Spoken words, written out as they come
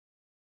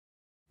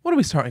What are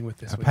we starting with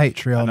this week?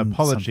 Patreon. An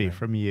apology something.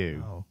 from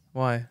you Oh.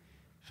 Why?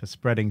 for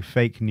spreading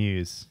fake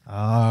news.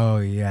 Oh,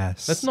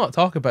 yes. Let's not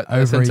talk about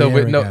this Over a until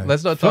year we... No, ago.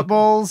 let's not talk...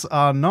 Footballs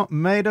are not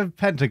made of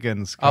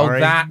pentagons, Oh, Corey.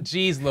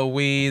 jeez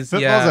Louise,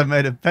 Footballs are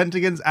made of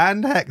pentagons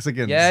and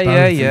hexagons.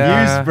 Yeah.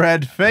 You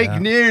spread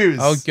fake news.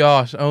 Oh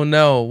gosh, oh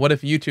no. What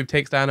if YouTube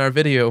takes down our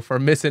video for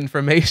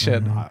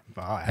misinformation? I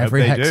hope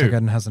Every they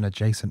hexagon has an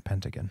adjacent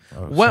pentagon.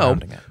 Well,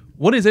 surrounding it.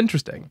 what is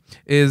interesting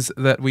is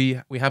that we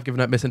have given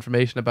out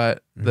misinformation about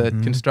the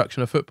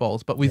construction of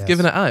footballs, but we've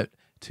given it out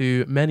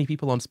to many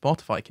people on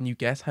Spotify. Can you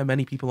guess how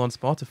many people on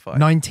Spotify?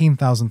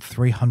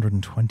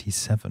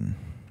 19,327.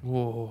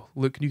 Whoa.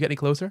 Luke, can you get any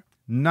closer?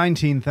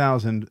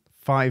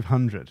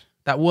 19,500.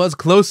 That was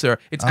closer.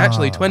 It's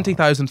actually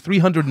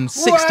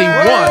 20,361.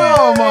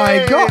 Oh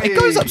my god, it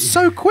goes up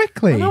so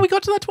quickly. Oh, no, we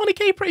got to that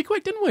 20k pretty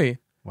quick, didn't we?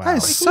 Wow. That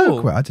is Pretty so cool.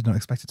 quick. I did not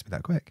expect it to be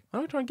that quick. Why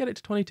don't we try and get it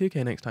to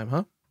 22k next time,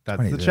 huh? That's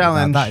 20, the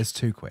challenge. That is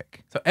too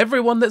quick. So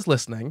everyone that's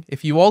listening,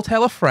 if you all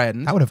tell a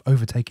friend... That would have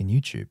overtaken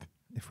YouTube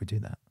if we do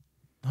that.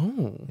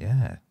 Oh.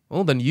 Yeah.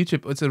 Well, then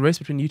YouTube... It's a race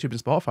between YouTube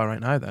and Spotify right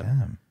now, then.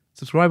 Damn.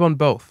 Subscribe on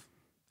both.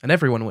 And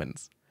everyone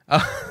wins.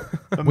 But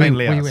We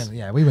mainly us. win.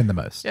 Yeah, we win the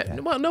most. Yeah,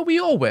 well, no, we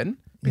all win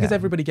because Yeah.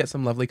 everybody gets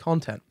some lovely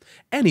content.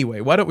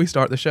 Anyway, why don't we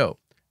start the show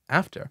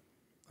after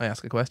I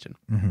ask a question?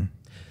 Mm-hmm.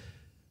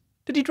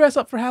 Did you dress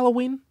up for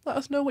Halloween? Let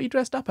us know what you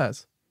dressed up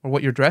as or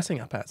what you're dressing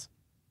up as.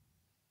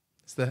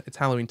 It's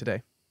Halloween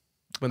today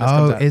when this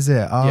comes Oh, out. is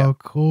it? Oh, Yeah.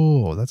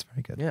 cool. That's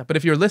very good. Yeah, but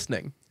if you're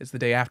listening, it's the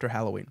day after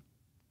Halloween.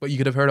 But you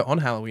could have heard it on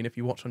Halloween if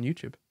you watch on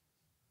YouTube.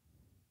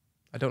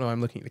 I don't know. I'm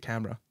looking at the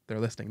camera.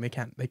 They're listening. They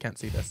can't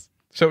see this.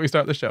 Shall we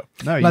start the show?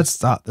 No, you Let's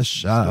start the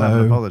still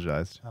haven't show.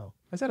 apologized.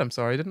 I said I'm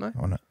sorry, didn't I?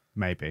 I wanna-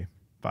 Maybe.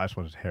 But I just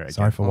wanted to hear it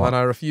Sorry again. for Well, what? then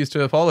I refuse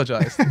to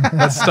apologize.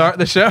 Let's start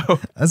the show.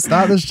 Let's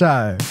start the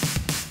show.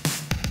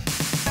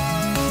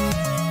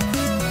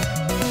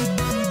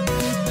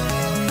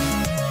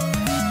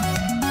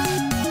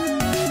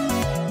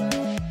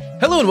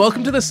 Hello and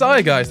welcome to the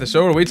Sci Guys, the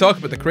show where we talk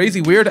about the crazy,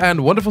 weird,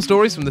 and wonderful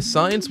stories from the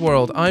science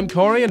world. I'm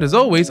Corey, and as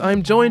always,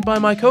 I'm joined by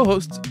my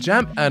co-hosts,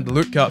 Jamp and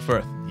Luke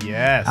Cutforth.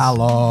 Yes.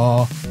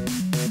 Hello.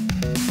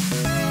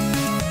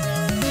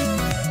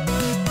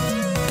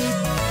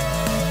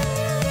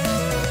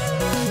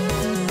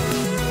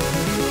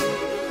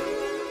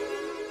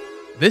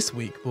 This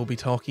week, we'll be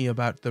talking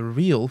about the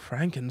real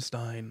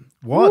Frankenstein.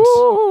 What?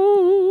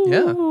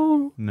 Yeah,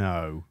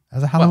 No.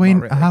 As a Halloween,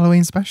 not really. a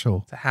Halloween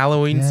special. it's a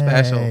Halloween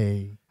special.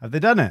 Yay. Have they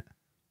done it?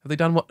 Have they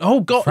done what? Oh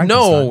God,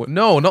 Frankenstein.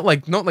 no, not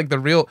like the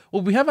real.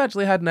 Well, we have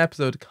actually had an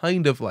episode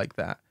kind of like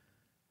that.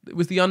 It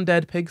was the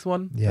undead pigs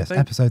one. I Yes, think.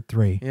 episode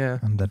 3. Yeah.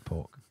 Undead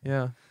pork.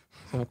 Yeah,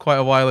 so quite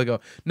a while ago.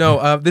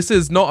 No, this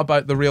is not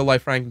about the real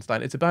life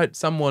Frankenstein. It's about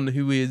someone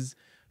who is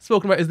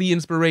spoken about as the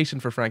inspiration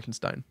for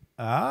Frankenstein.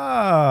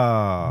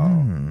 Oh.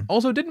 Hmm.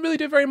 Also, didn't really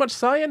do very much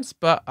science,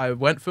 but I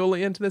went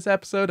fully into this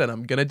episode, and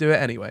I'm gonna do it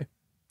anyway.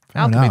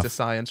 Fair Alchemy's enough. a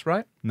science,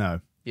 right?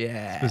 No.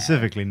 Yeah.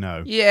 Specifically,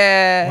 no.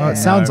 Yeah. Well, it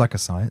sounds like a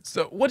science.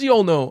 So, what do you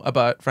all know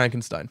about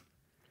Frankenstein?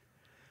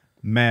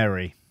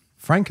 Mary.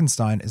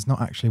 Frankenstein is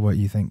not actually what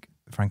you think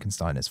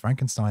Frankenstein is.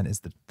 Frankenstein is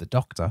the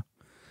doctor,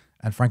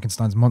 and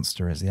Frankenstein's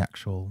monster is the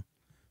actual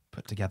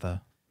put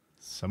together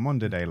Someone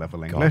did A-level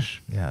god.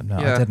 English. Yeah, no,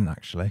 Yeah. I didn't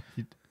actually.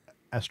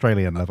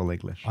 Australian level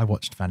English. I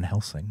watched Van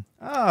Helsing.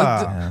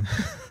 Ah.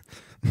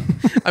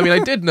 I mean, I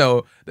did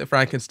know that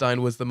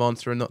Frankenstein was the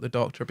monster and not the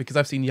doctor because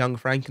I've seen Young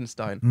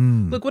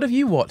Frankenstein. Look, what have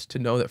you watched to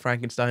know that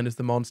Frankenstein is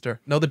the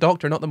monster? No, the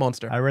doctor, not the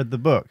monster. I read the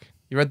book.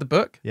 You read the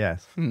book?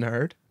 Yes.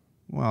 Nerd.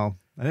 Well,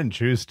 I didn't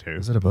choose to.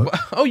 Is it a book?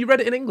 Oh, you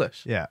read it in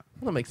English? Yeah.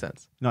 Well, that makes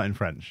sense. Not in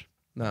French.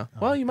 No.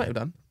 Well, you might have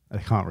done. I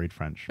can't read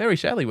French. Mary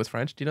Shelley was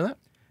French. Do you know that?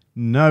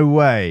 No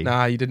way.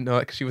 Nah, you didn't know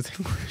it because she was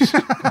English.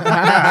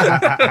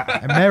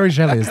 And Mary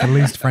Shelley is the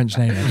least French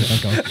name I can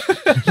think of.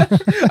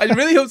 I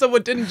really hope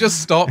someone didn't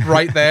just stop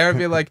right there and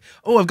be like,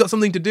 oh, I've got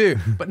something to do.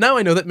 But now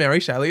I know that Mary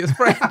Shelley is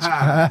French.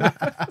 I'm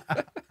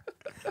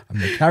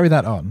going to carry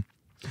that on.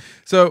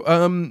 So,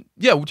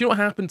 yeah, do you know what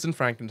happens in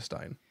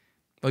Frankenstein?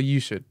 Well, you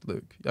should,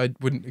 Luke. I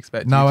wouldn't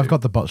expect you No, to. I've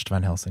got the botched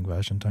Van Helsing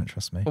version. Don't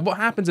trust me. Well, what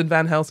happens in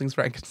Van Helsing's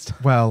Frankenstein?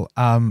 Well,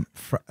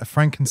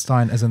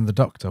 Frankenstein, as in the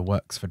doctor,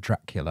 works for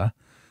Dracula.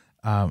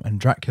 And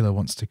Dracula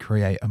wants to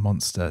create a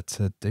monster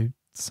to do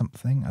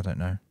something. I don't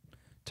know.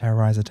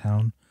 Terrorize a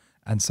town.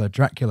 And so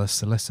Dracula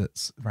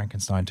solicits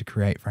Frankenstein to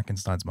create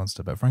Frankenstein's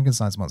monster. But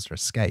Frankenstein's monster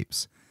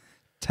escapes,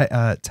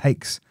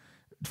 takes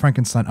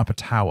Frankenstein up a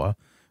tower,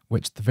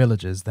 which the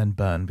villagers then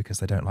burn because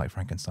they don't like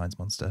Frankenstein's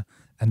monster.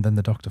 And then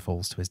the doctor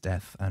falls to his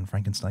death, and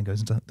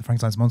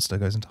Frankenstein's monster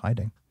goes into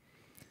hiding.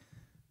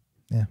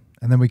 Yeah,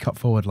 and then we cut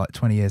forward like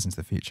 20 years into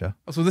the future.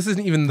 Oh, so this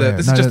isn't even the.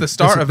 This is just the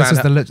start of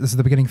Van. This is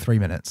the beginning 3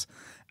 minutes.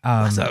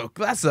 That's a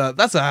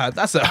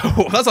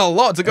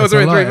lot to go through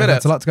in 3 minutes.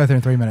 It's a lot to go through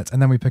in 3 minutes,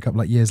 and then we pick up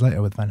like years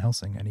later with Van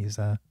Helsing, and he's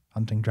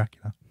hunting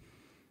Dracula,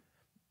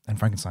 and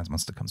Frankenstein's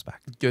monster comes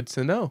back. Good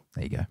to know.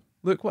 There you go.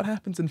 Look what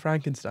happens in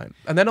Frankenstein,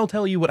 and then I'll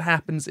tell you what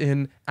happens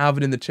in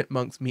Alvin and the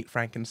Chipmunks Meet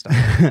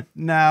Frankenstein.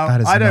 Now,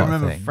 That is I not don't a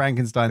remember thing.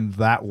 Frankenstein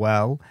that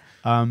well,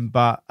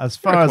 But as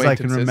We're far as I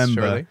can acquaintances,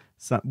 remember,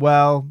 surely.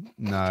 well,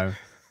 no,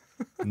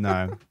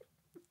 no.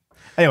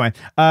 Anyway,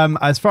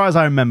 as far as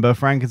I remember,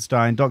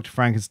 Dr.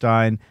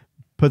 Frankenstein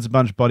puts a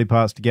bunch of body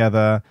parts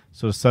together,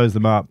 sort of sews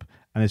them up,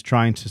 and is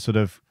trying to sort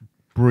of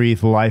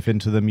breathe life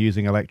into them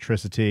using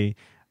electricity,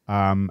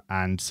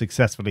 and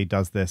successfully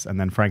does this. And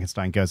then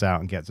Frankenstein goes out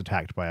and gets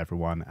attacked by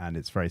everyone, and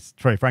it's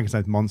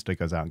Frankenstein's monster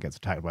goes out and gets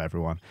attacked by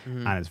everyone,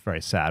 and it's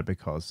very sad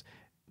because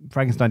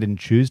Frankenstein didn't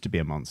choose to be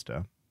a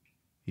monster;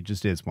 he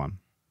just is one.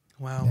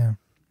 Wow. Yeah.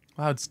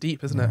 Wow, it's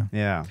deep, isn't it?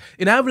 Yeah.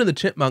 In Alvin and the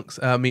Chipmunks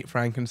meet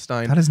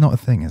Frankenstein. That is not a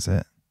thing, is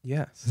it?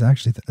 Yes. Is it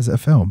actually? Is it a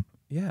film?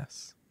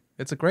 Yes.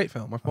 It's a great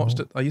film. I've watched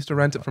it. I used to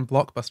rent it from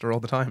Blockbuster all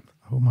the time.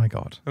 Oh my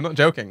god! I'm not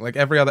joking. Like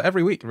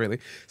every week, really.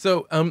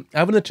 So, Alvin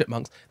and the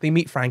Chipmunks, they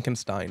meet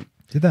Frankenstein.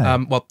 Did they?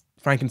 Well,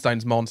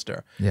 Frankenstein's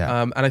monster.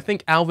 Yeah. And I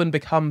think Alvin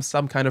becomes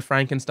some kind of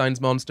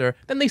Frankenstein's monster.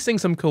 Then they sing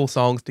some cool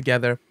songs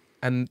together,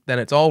 and then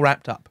it's all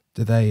wrapped up.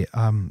 Did they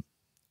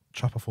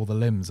chop off all the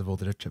limbs of all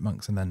the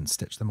chipmunks and then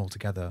stitch them all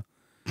together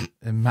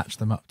and match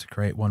them up to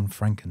create one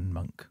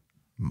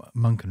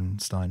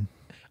Munkenstein?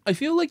 I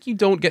feel like you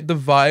don't get the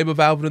vibe of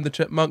Alvin and the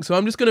Chipmunks, so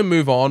I'm just going to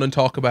move on and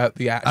talk about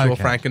the actual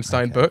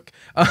Frankenstein book.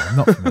 I'm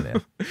not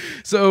familiar.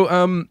 So,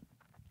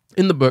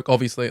 in the book,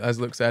 obviously, as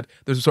Luke said,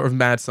 there's a sort of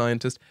mad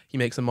scientist. He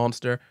makes a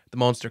monster. The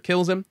monster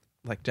kills him,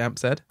 like Jamp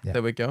said. Yeah.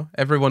 There we go.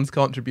 Everyone's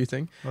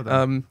contributing. Well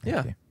done.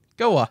 Yeah, you.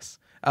 go us.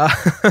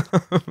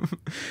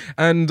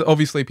 And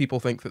obviously, people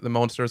think that the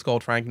monster is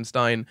called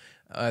Frankenstein.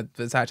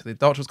 It's actually the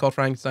doctor's called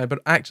Frankenstein, but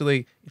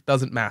actually, it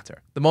doesn't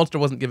matter. The monster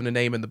wasn't given a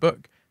name in the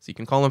book, so you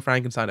can call him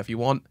Frankenstein if you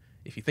want.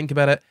 If you think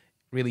about it,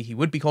 really, he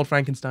would be called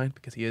Frankenstein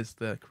because he is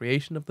the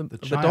creation of the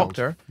child.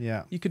 doctor.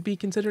 Yeah. You could be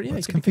considered. Yeah, Well,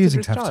 it's you could be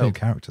confusing to considered have his two child.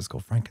 characters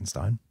called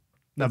Frankenstein.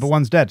 No, but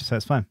one's dead, so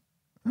it's fine.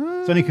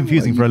 It's only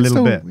confusing You for a can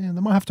little still- bit. Yeah,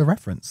 they might have to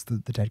reference the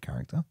dead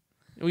character.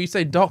 Well, you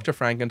say Dr.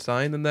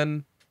 Frankenstein and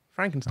then Or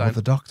Frankenstein.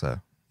 the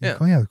doctor. Yeah.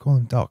 Call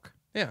him Doc.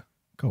 Yeah.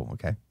 Cool.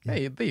 Okay. Yeah.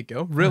 Hey, there you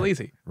go. Real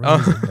easy. Real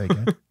easy. There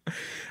you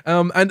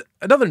go. And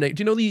another name.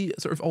 Do you know the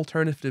sort of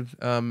alternative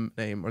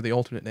name or the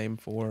alternate name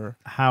for?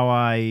 How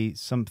I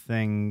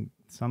something.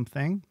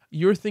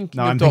 You're thinking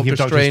No, of I'm Doctor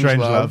thinking of Dr. Strangelove.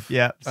 Strangelove.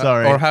 Yeah,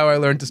 sorry. Or How I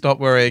Learned to Stop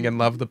Worrying and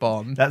Love the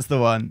Bomb. That's the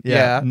one.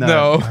 Yeah. Yeah.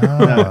 No.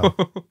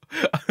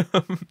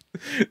 Oh.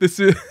 This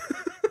is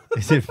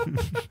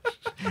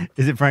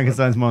Is it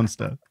Frankenstein's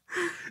monster?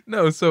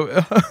 no. So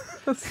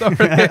sorry.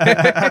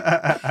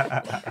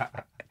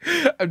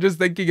 I'm just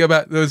thinking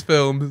about those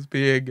films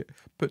being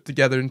put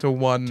together into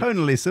one.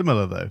 Tonally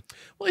similar though.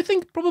 Well, I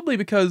think probably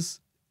because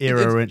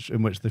Era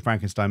in which the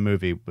Frankenstein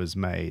movie was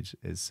made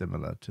is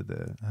similar to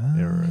the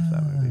era of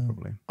that movie,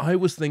 probably. I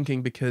was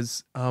thinking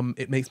because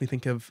it makes me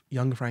think of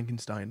Young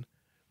Frankenstein,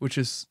 which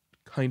is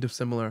kind of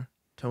similar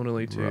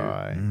tonally to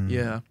Right.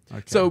 yeah.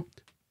 Okay. So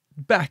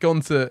back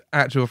onto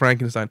actual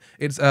Frankenstein.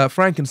 It's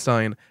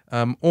Frankenstein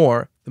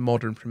or the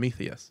Modern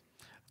Prometheus.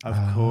 Of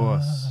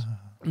course.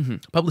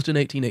 Published in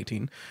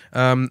 1818,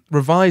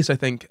 revised I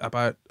think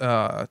about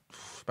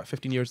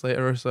 15 years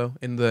later or so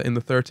in the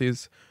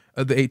 30s,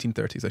 the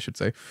 1830s I should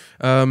say.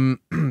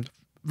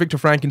 Victor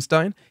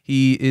Frankenstein,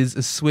 he is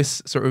a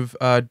Swiss sort of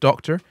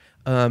doctor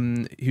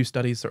who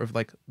studies sort of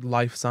like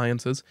life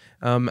sciences,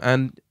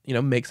 and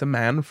makes a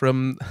man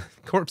from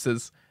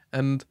corpses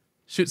and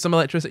shoots some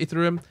electricity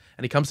through him,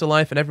 and he comes to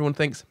life, and everyone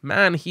thinks,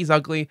 man, he's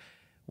ugly,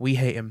 we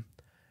hate him,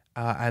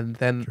 and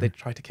then they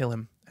try to kill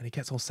him. And he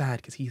gets all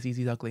sad because he sees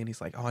he's ugly, and he's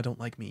like, "Oh, I don't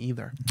like me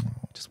either.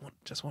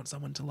 Just want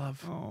someone to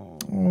love." Oh.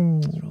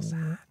 It's real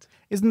sad.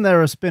 Isn't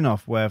there a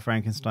spin-off where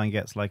Frankenstein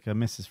gets like a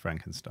Mrs.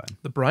 Frankenstein?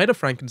 The Bride of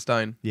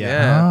Frankenstein.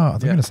 Yeah. Oh, I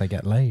was yeah. going to say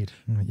get laid.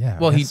 Yeah.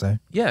 Well, I he guess so.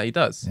 yeah, he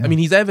does. Yeah. I mean,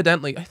 he's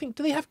evidently. I think.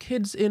 Do they have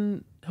kids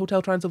in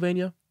Hotel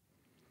Transylvania?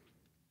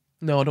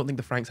 No, I don't think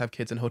the Franks have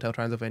kids in Hotel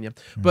Transylvania.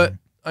 But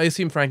I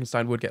assume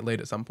Frankenstein would get laid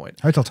at some point.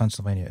 Hotel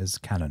Transylvania is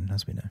canon,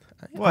 as we know.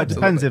 Well, it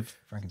depends if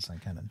Frankenstein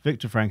canon.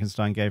 Victor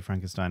Frankenstein gave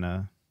Frankenstein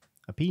a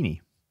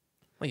peenie.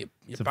 Well, you're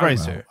It's a very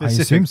bound to. I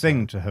specific assume so.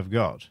 thing to have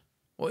got.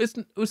 Well,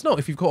 it's not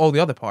if you've got all the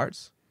other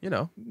parts.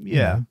 Yeah.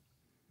 Yeah.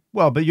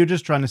 Well, but you're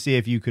just trying to see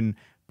if you can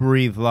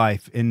breathe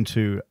life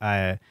into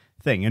a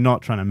thing. You're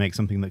not trying to make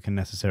something that can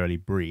necessarily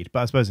breed. But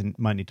I suppose it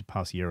might need to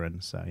pass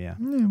urine, so yeah.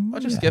 I'll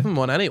just give him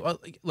one anyway.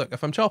 Well, look,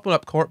 if I'm chopping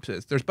up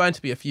corpses, there's bound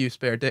to be a few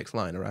spare dicks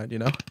lying around,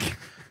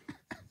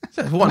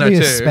 Just one or Probably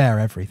two. a spare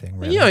everything,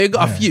 really. You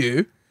got a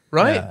few,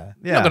 right?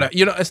 Yeah.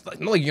 It's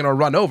not like you're gonna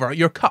run over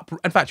your cup.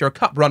 In fact, your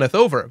cup runneth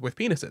over with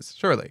penises,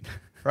 surely,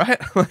 right?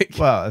 Like,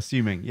 Well,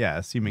 assuming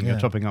you're Yeah.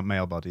 chopping up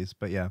male bodies,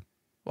 but yeah.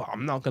 well,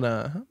 I'm not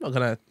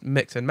gonna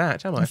mix and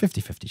match, am I?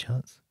 50-50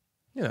 chance.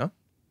 You know,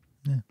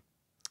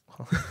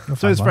 You'll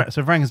So find one.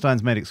 so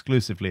Frankenstein's made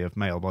exclusively of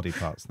male body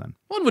parts then.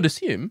 one would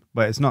assume.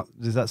 But it's not,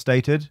 is that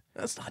stated?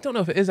 I don't know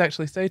if it is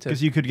actually stated.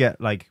 Because you could get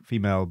like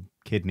female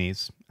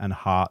kidneys and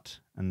heart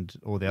and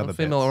all the other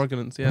Female bits.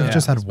 organs, yeah. You've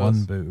just I had suppose.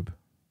 one boob.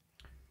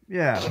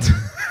 Yeah.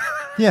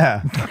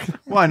 Yeah.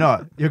 Why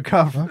not? Your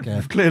cup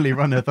Okay. clearly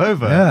runneth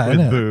over Yeah, with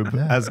innit? boob,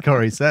 Yeah. as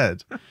Corey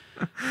said.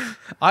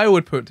 I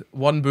would put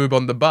one boob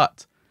on the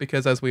butt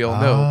because, as we all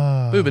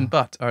know, boob and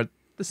butt are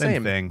The Same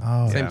same. thing.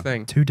 Oh, Same Yeah.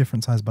 thing. 2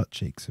 different sized butt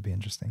cheeks would be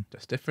interesting.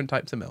 Just different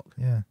types of milk.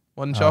 Yeah.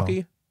 One Oh.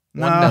 chalky,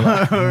 No, one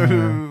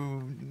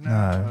Nilla.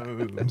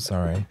 No, I'm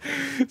sorry.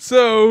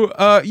 So,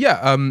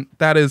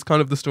 that is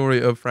kind of the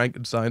story of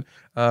Frankenstein.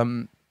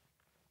 The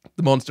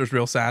monster's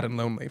real sad and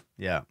lonely.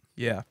 Yeah.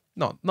 Yeah,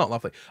 not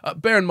lovely.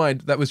 Bear in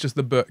mind that was just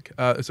the book,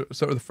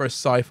 sort of the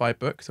first sci-fi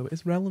book, so it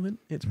is relevant.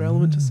 It's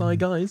relevant to Sci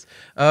Guys.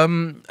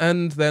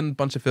 And then a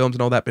bunch of films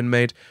and all that been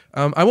made.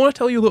 I want to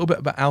tell you a little bit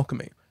about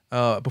Alchemy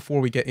before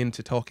we get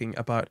into talking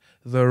about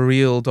the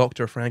real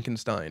Dr.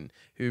 Frankenstein.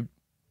 Who,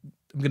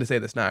 I'm going to say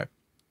this now.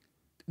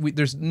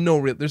 There's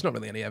not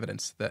really any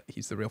evidence that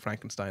he's the real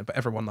Frankenstein, but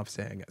everyone loves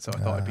saying it, so I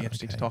thought it'd be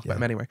interesting to talk about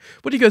him anyway.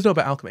 What do you guys know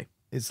about alchemy?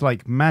 It's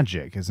like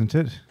magic, isn't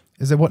it?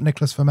 Is it what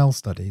Nicholas Flamel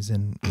studies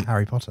in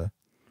Harry Potter?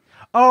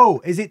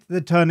 Oh, is it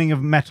the turning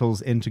of metals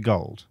into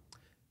gold?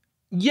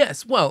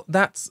 Yes, well,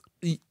 that's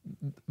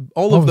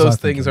all What of was those I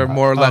thinking things are about?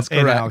 more or less In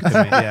correct.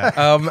 alchemy,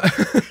 yeah.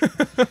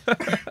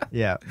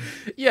 Yeah.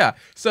 Yeah.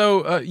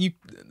 So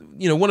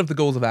one of the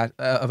goals of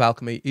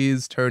alchemy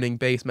is turning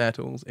base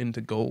metals into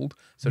gold.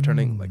 So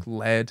turning like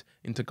lead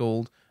into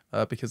gold,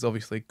 because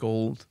obviously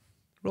gold,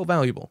 real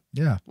valuable.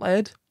 Yeah.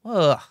 Lead,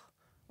 ugh. What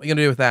are you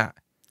gonna do with that?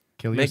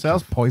 Kill Make-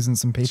 yourself? Poison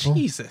some people.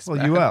 Jesus. Well,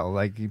 man. you will.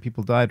 Like,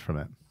 people died from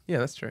it. Yeah,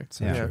 that's true.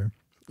 So yeah. true.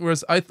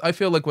 Whereas I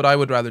feel like what I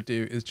would rather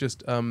do is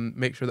just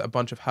make sure that a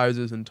bunch of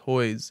houses and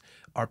toys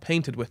are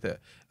painted with it,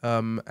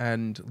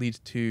 and lead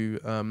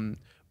to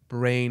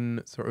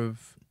brain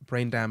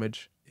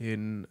damage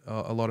in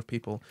a lot of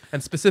people,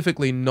 and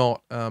specifically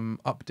not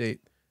update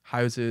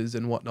houses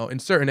and whatnot in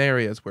certain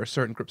areas where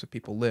certain groups of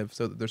people live,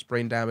 so that there's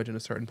brain damage in a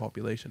certain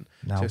population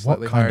Now, to a what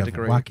slightly kind higher of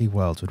degree. wacky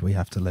world would we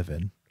have to live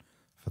in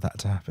for that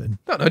to happen?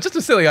 No, just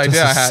a silly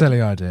idea I Just a had. silly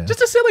idea.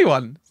 Just a silly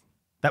one.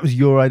 That was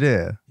your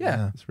idea? Yeah.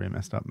 That's really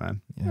messed up,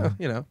 man.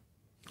 Yeah.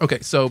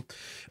 Okay, so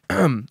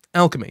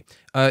alchemy.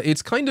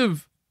 It's kind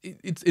of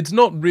it's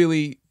not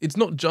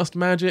just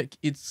magic.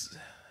 It's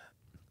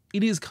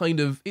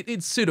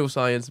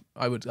pseudoscience.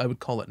 I would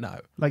call it now.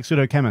 Like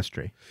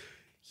pseudochemistry.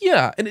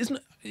 Yeah, and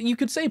you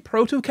could say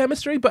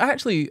proto-chemistry, but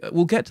actually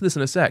we'll get to this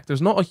in a sec.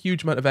 There's not a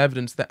huge amount of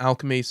evidence that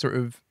alchemy sort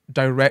of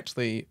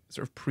directly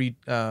it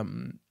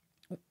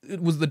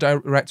was the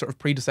direct sort of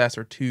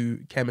predecessor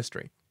to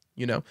chemistry.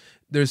 You know,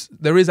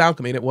 there is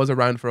alchemy and it was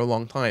around for a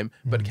long time,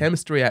 but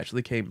chemistry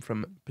actually came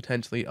from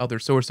potentially other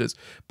sources.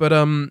 But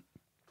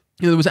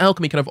there was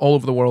alchemy kind of all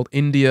over the world,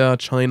 India,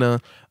 China.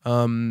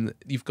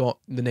 You've got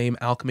the name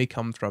alchemy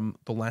comes from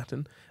the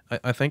Latin,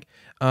 I think,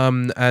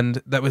 and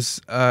that was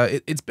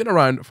it's been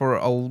around for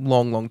a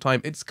long, long time.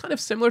 It's kind of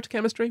similar to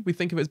chemistry. We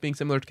think of it as being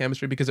similar to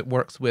chemistry because it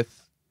works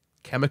with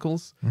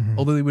chemicals,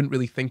 although they wouldn't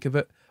really think of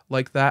it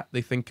like that.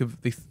 They think of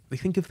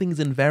things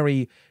in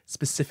very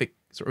specific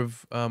sort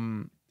of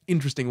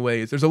interesting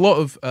ways. There's a lot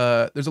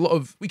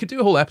of we could do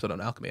a whole episode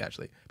on alchemy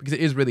actually, because it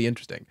is really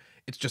interesting.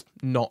 It's just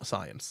not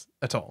science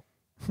at all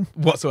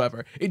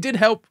whatsoever. It did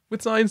help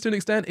with science to an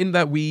extent in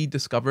that we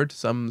discovered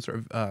some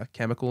sort of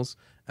chemicals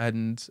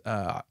and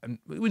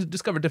we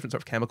discovered different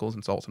sort of chemicals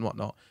and salts and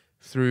whatnot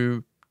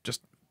through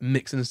just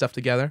mixing stuff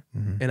together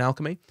in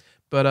alchemy.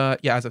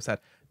 But as I've said,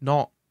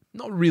 not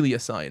really a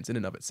science in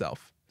and of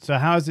itself. So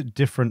how is it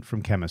different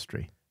from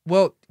chemistry?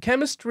 Well,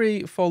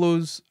 chemistry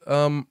follows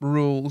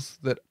rules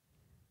that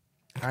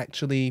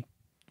actually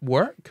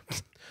work.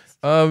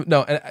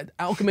 No,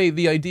 alchemy,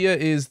 the idea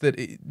is that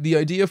the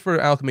idea for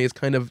alchemy is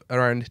kind of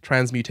around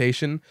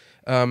transmutation,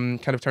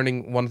 kind of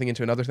turning one thing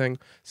into another thing.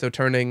 So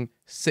turning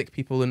sick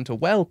people into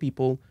well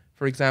people,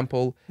 for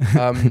example,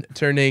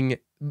 turning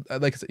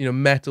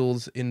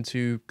metals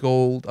into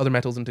gold, other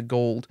metals into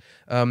gold,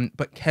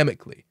 but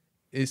chemically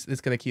is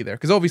kind of key there.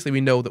 Because obviously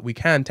we know that we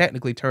can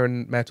technically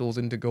turn metals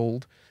into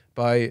gold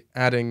by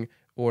adding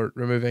or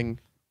removing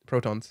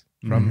protons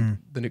from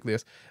the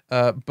nucleus.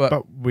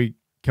 But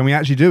can we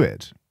actually do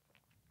it?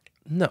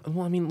 no,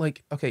 well, I mean,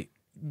 like, okay,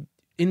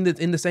 in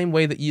the same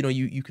way that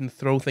you can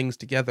throw things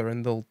together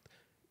and they'll.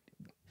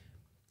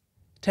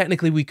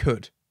 Technically, we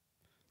could.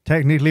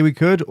 Technically, we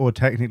could, or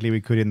technically, we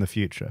could in the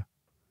future.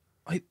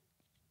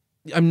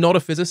 I'm not a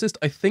physicist.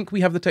 I think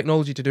we have the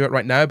technology to do it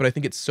right now, but I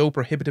think it's so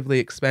prohibitively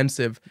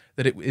expensive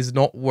that it is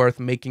not worth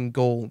making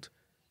gold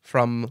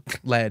from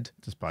lead.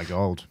 Just buy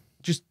gold.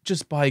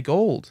 Just buy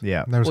gold.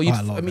 Yeah. There's Well,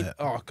 quite a lot of it.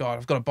 oh god,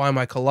 I've got to buy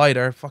my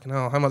collider. Fucking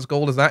hell, how much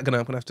gold is that gonna?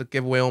 I'm gonna have to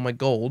give away all my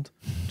gold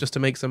just to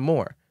make some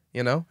more,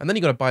 And then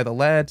you got to buy the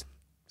lead.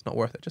 It's not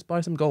worth it. Just buy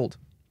some gold,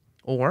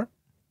 or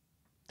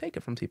take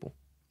it from people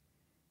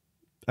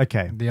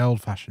Okay. The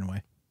old-fashioned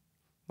way.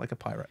 like a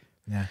pirate.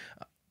 Yeah.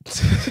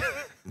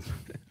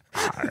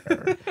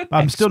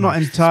 I'm still not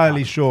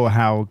entirely sure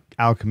how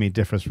alchemy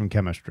differs from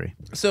chemistry.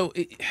 So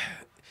it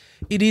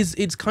is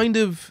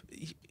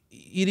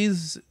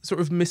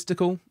sort of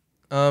mystical.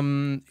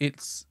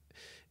 It's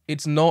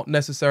not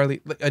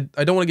necessarily like I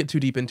don't want to get too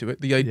deep into it.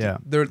 The idea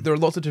there are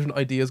lots of different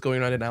ideas going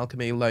around in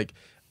alchemy, like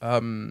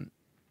gosh,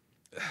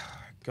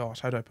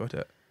 how do I put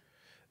it?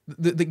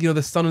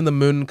 The sun and the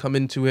moon come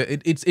into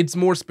it. It's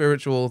more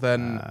spiritual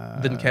than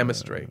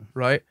chemistry,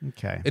 right?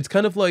 Okay. It's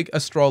kind of like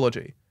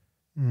astrology.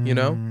 You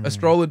know,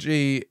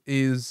 astrology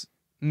is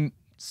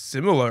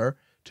similar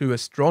to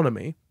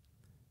astronomy,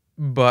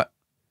 but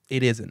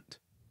it isn't.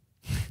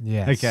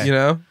 Yes. Okay. You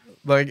know,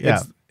 like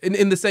Yeah. it's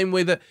in the same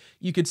way that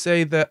you could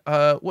say that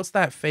what's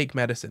that fake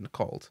medicine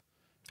called?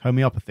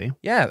 Homeopathy.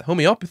 Yeah,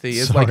 homeopathy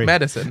is Sorry. like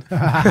medicine.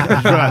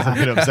 I realised I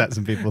could upset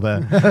some people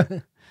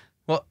there.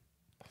 Well,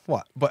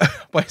 what? But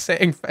by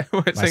saying By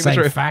the saying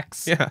truth.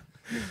 facts. Yeah,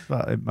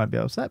 But I might be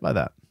upset by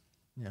that.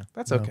 Yeah.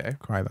 that's Well, okay.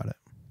 Cry about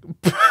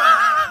it.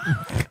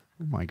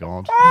 Oh my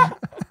God.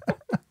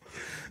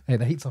 Hey,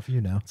 the heat's off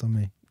you now. It's on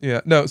me.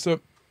 Yeah, no. So,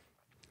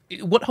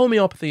 what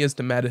homeopathy is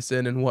to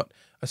medicine, and what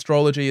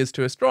astrology is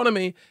to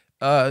astronomy,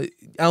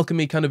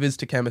 alchemy kind of is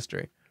to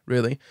chemistry.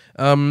 Really,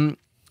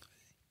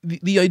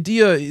 the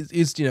idea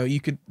is you know you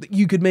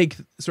could make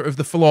sort of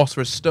the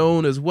philosopher's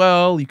stone as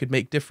well. You could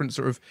make different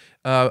sort of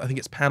I think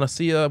it's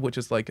panacea, which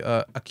is like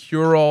a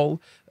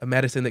cure-all, a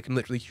medicine that can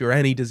literally cure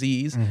any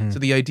disease. So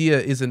the idea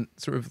isn't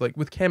sort of like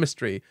with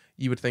chemistry,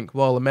 you would think,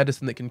 well, a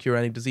medicine that can cure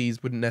any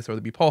disease wouldn't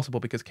necessarily be possible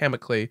because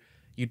chemically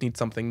you'd need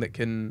something that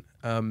can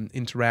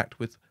interact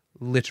with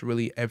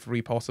literally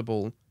every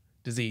possible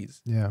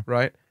disease, Yeah.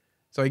 right?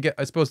 So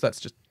I suppose that's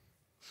just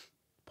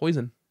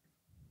poison.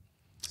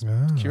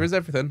 Ah, Cures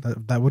everything.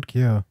 that would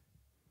cure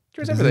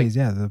Cures the everything. disease.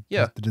 Yeah.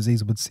 Yeah. The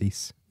disease would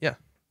cease.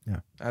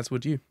 As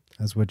would you.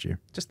 As would you.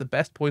 Just the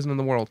best poison in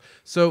the world.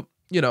 So,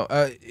 you know,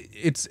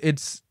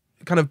 it's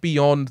kind of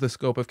beyond the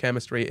scope of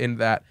chemistry in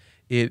that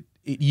it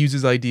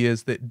uses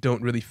ideas that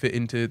don't really fit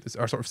into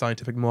our sort of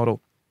scientific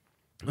model.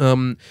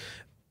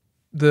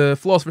 The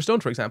Philosopher's Stone,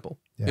 for example,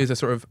 is a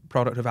sort of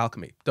product of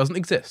alchemy. Doesn't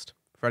exist,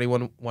 for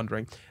anyone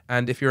wondering.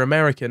 And if you're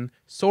American,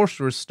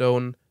 Sorcerer's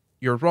Stone,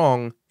 you're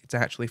wrong. It's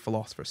actually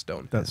Philosopher's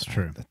Stone. That's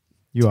true.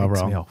 You are Takes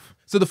me wrong. off.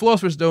 So the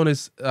Philosopher's Stone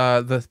is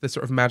the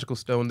sort of magical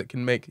stone that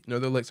can make, you know,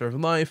 the elixir of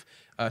life,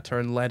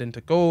 turn lead into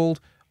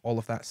gold, all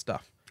of that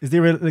stuff. Is the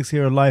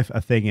elixir of life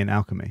a thing in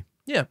alchemy?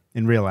 Yeah.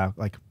 In real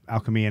like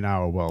alchemy in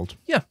our world?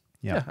 Yeah.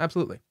 Yeah. Yeah,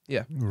 absolutely.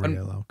 Yeah.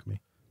 Real alchemy.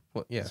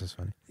 Well, yeah. This is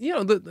funny. You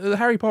know, the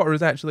Harry Potter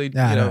is actually,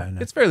 Yeah, you know,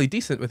 no. it's fairly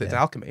decent with its Yeah.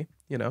 alchemy.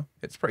 You know,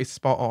 it's pretty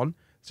spot on.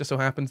 It just so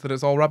happens that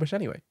it's all rubbish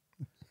anyway.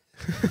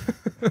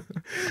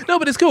 No,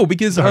 but it's cool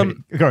because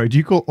Sorry, do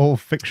you call all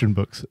fiction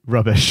books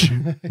rubbish?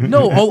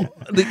 no,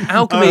 the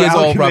alchemy is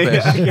all alchemy.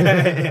 rubbish.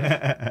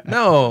 Yeah.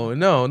 No,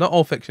 not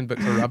all fiction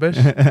books are rubbish.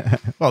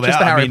 Well, they Just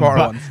are, the Harry Potter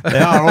but ones. They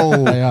are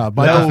all, They are,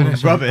 by they're all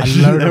definition, rubbish.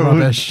 a load of They're all-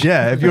 rubbish.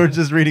 Yeah, if you're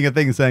just reading a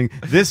thing saying,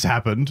 this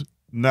happened,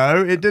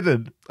 no, it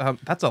didn't.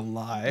 That's a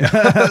lie.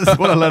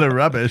 What a load of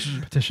rubbish.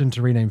 Petition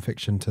to rename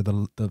fiction to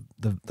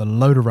the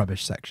load of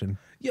rubbish section.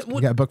 Yeah,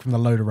 You get a book from the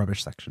load of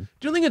rubbish section.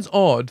 do you think it's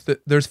odd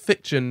that there's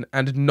fiction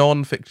and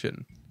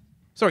non-fiction?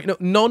 Sorry, no,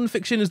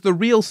 non-fiction is the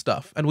real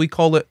stuff, and we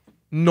call it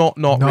not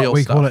real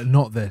we stuff. call it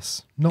not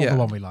this. Not Yeah. the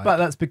one we like. But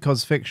that's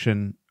because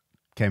fiction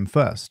came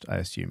first, I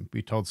assume.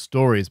 We told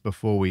stories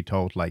before we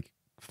told, like,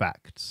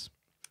 facts.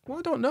 Well,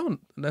 I don't know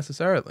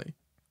necessarily.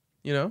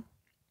 You know,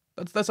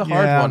 that's a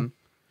hard Yeah. one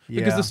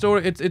because Yeah. the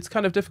story it's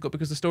kind of difficult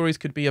because the stories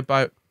could be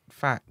about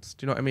facts.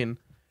 Do you know what I mean?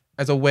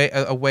 As a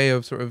way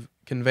of sort of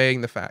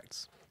conveying the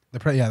facts. the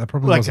problem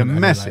Like a wasn't any,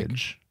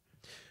 message.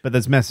 But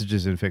there's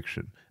messages in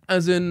fiction.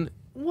 As in,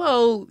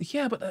 well,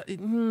 yeah, but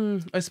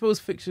I suppose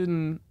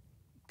fiction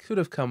could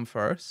have come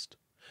first.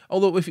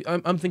 Although, if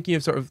I'm thinking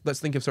of let's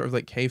think of sort of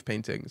like cave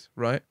paintings,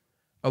 right?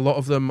 A lot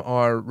of them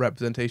are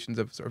representations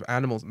of sort of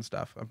animals and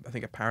stuff. I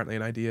think apparently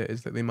an idea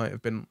is that they might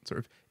have been sort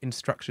of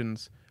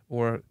instructions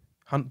or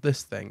hunt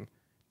this thing,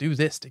 do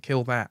this to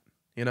kill that.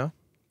 You know,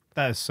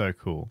 That is so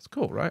cool. it's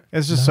cool, right?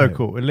 It's just so No.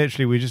 cool.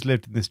 Literally, we just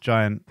lived in this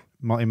giant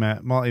massive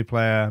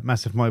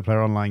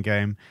multiplayer online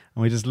game,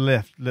 and we just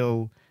left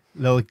little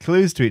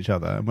clues to each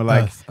other, and we're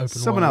like, Earth, open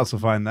someone world. else will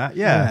find that.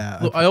 Yeah.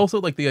 Look, I also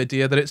like the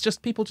idea that it's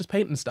just people just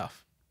painting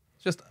stuff.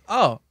 It's just,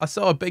 oh, I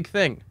saw a big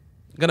thing.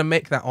 I'm gonna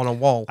make that on a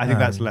wall. I think Oh,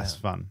 that's yeah. less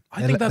fun.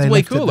 I think that's way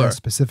left it there cooler.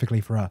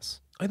 specifically for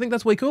us. I think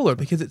that's way cooler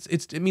because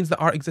it means that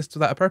art exists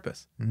without a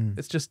purpose.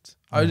 It's just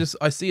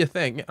I see a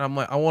thing and I'm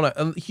like I want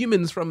to.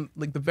 Humans from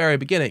like the very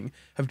beginning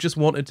have just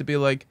wanted to be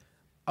like,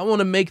 I want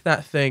to make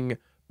that thing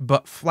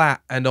but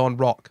flat and on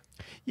rock.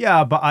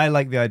 Yeah, but I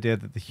like the idea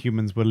that the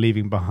humans were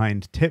leaving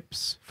behind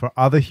tips for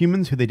other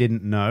humans who they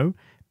didn't know,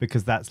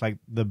 because that's like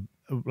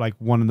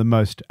one of the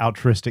most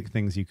altruistic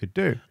things you could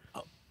do.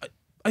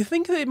 I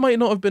think that it might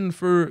not have been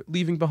for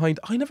leaving behind.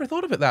 I never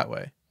thought of it that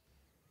way.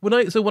 When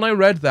I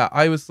read that,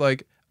 I was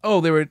like,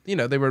 oh, they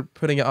were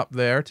putting it up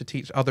there to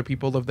teach other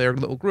people of their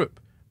little group.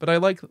 But I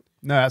like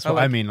No, that's what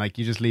I mean. Like,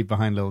 you just leave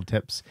behind little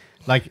tips.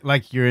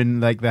 Like you're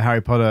in like the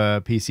Harry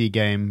Potter PC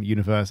game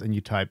universe, and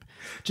you type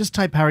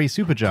Harry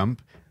Super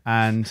Jump,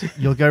 and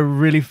you'll go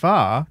really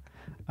far.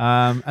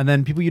 And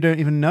then people you don't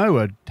even know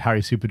are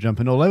Harry Super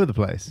Jumping all over the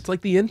place. it's like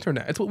the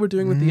internet. It's what we're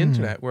doing with the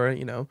internet, where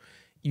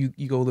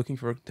you go looking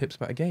for tips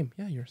about a game.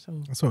 Yeah, you're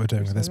so. That's what we're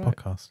doing with this right.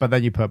 podcast. But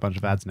then you put a bunch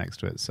of ads next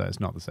to it, so it's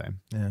not the same.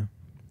 Yeah.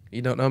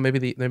 You don't know.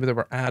 Maybe there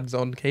were ads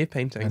on cave I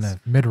paintings. know.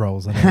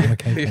 Mid-rolls. I know.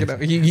 Okay, You know,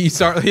 you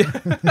start. Yeah.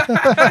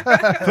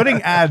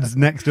 Putting ads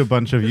next to a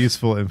bunch of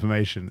useful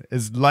information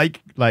is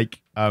like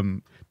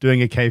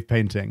doing a cave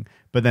painting,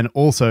 but then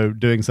also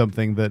doing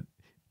something that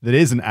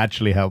isn't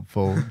actually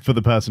helpful for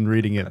the person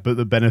reading it, but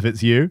that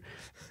benefits you.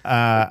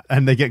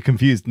 And they get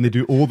confused and they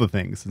do all the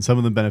things. And some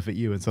of them benefit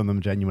you and some of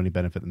them genuinely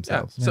benefit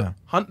themselves. Yeah. So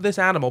hunt this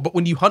animal. But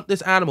when you hunt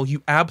this animal,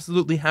 you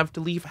absolutely have to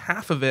leave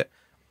half of it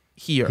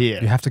here.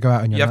 You have to go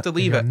out and you have to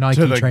leave it Nike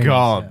to the trainers.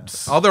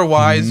 gods.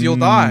 Otherwise, you'll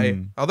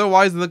die.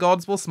 Otherwise, the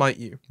gods will smite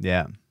you.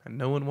 Yeah. And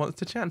no one wants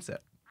to chance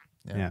it.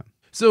 Yeah.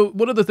 So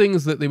one of the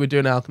things that they would do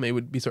in alchemy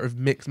would be sort of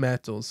mix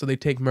metals. So they'd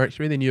take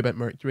mercury, they knew about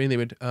mercury, and they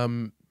would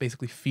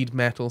basically feed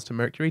metals to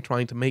mercury,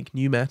 trying to make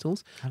new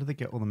metals. How do they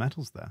get all the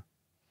metals there?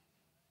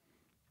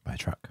 By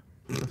truck.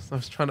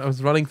 I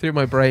was running through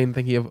my brain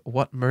thinking of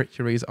what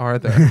mercuries are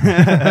there.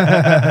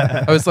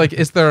 I was like,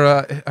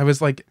 I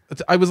was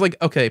like,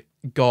 okay,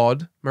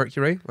 God,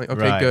 Mercury. Like,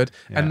 okay, Right, good.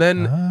 yeah. And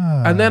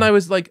then I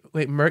was like,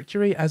 wait,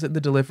 Mercury as in the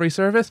delivery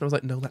service? And I was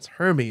like, no, that's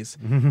Hermes.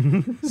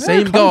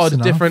 Same close God,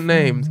 enough. different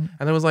names.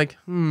 And I was like,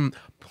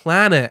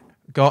 planet.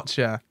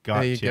 Gotcha.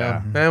 There you go.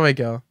 Gotcha. There we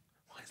go.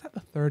 Why is that the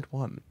third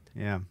one?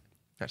 Yeah.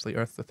 Actually,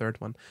 Earth's the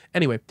third one.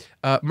 Anyway,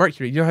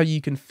 Mercury. You know how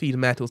you can feed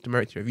metals to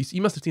Mercury?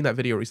 You must have seen that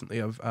video recently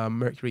of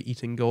Mercury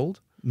eating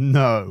gold.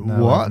 No.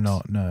 No, What?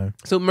 No.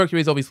 So Mercury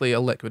is obviously a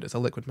liquid. It's a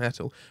liquid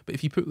metal. But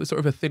if you put sort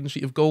of a thin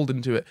sheet of gold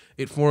into it,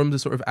 it forms a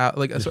sort of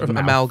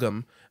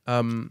amalgam.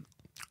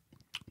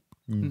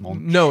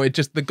 No,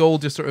 the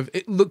gold just sort of,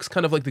 it looks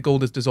kind of like the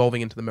gold is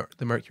dissolving into the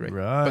mercury,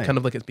 Right. but kind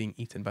of like it's being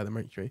eaten by the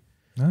mercury.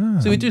 Ah.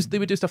 So they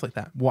would do stuff like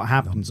that. What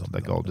happens to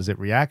the gold? Does it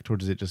react or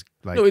does it just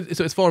like... No,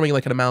 so it's forming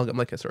like an amalgam,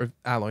 like a sort of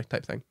alloy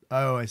type thing.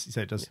 Oh, I see.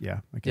 So it does,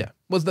 yeah. Okay. Yeah.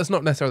 Well, that's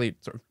not necessarily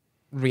sort of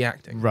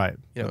reacting. Right.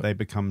 You know. But they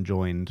become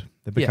joined.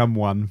 They become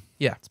one.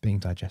 Yeah. It's being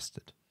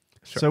digested.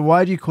 Sure. So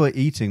why do you call it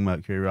eating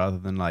mercury rather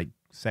than like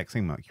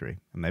sexing mercury?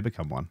 And they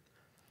become one.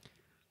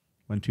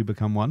 When two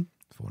become one?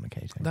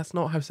 Fornicating. That's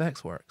not how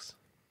sex works.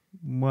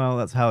 Well,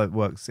 that's how it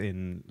works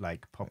in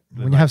like pop.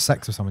 When you have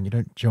sex with someone, you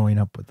don't join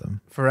up with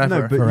them. Forever.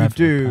 No, but Forever, you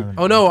do.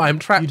 apparently. Oh no, I'm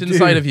trapped You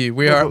inside do. of you.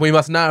 No, but- We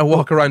must now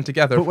walk around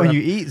together. But when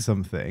forever. you eat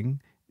something,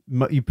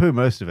 you poo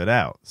most of it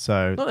out.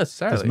 So Not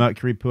necessarily. does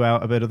mercury poo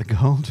out a bit of the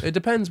gold? It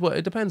depends what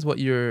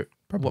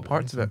Probably what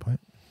parts at of some it. point.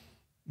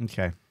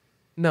 Okay.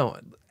 No.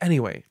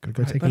 Anyway. Gotta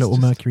go right, take a let's little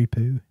just- mercury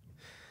poo.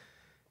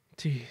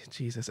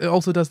 Jesus. It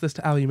also does this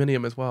to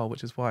aluminium as well,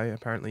 which is why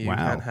apparently you Wow.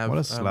 can't have What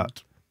a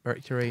slut.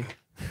 mercury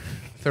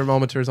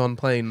thermometers on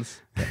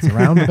planes. Gets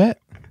around a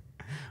bit.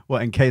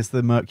 What, in case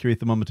the mercury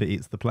thermometer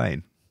eats the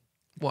plane?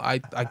 Well,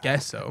 I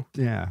guess so.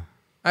 Yeah.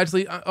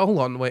 Actually, hold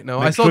on, wait, no.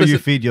 Make I saw sure this. you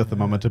feed your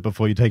thermometer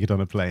before you take it on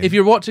a plane. If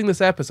you're watching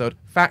this episode,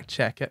 fact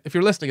check it. If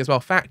you're listening as well,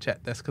 fact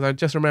check this, because I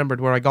just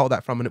remembered where I got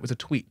that from, and it was a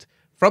tweet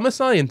from a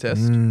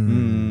scientist.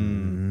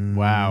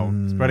 Wow.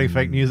 Spreading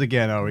fake news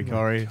again, are we,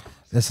 Corey?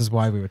 This is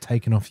why we were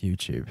taken off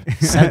YouTube.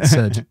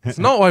 Censored. It's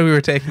not why we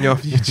were taking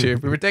off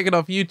YouTube. We were taken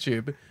off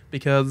YouTube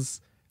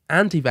because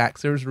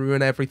anti-vaxxers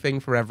ruin everything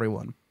for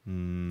everyone,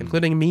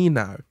 including me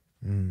now.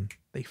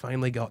 They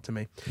finally got to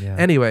me. Yeah.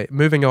 Anyway,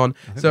 moving on.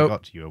 I think So, we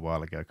got to you a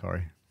while ago,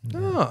 Corey.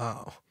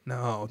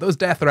 no, those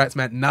death threats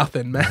meant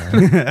nothing,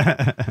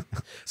 man.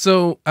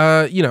 So,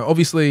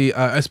 obviously,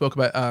 I spoke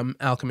about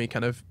alchemy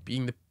kind of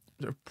being the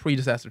sort of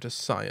predecessor to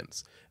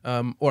science,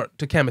 or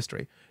to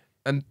chemistry,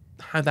 and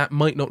how that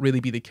might not really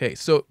be the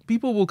case. So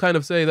people will kind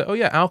of say that, oh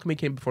yeah, alchemy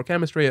came before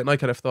chemistry, and I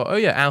kind of thought, oh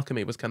yeah,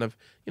 alchemy was kind of,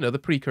 the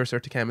precursor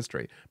to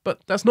chemistry.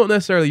 But that's not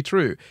necessarily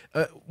true.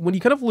 When you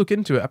kind of look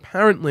into it,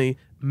 apparently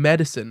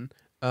medicine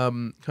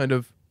kind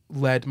of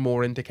led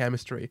more into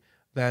chemistry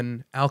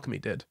than alchemy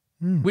did.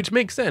 Which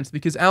makes sense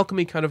because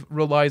alchemy kind of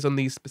relies on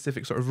these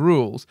specific sort of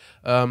rules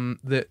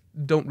that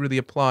don't really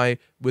apply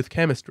with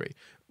chemistry.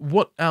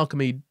 What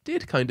alchemy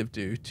did kind of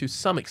do to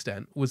some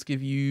extent was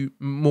give you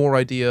more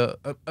idea,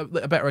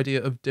 a better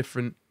idea of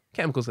different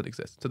chemicals that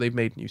exist. So they've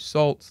made new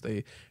salts,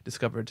 they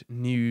discovered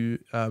new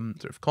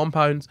sort of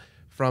compounds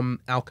from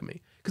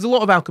alchemy. Because a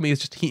lot of alchemy is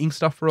just heating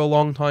stuff for a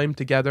long time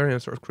together in a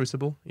sort of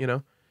crucible,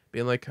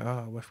 being like,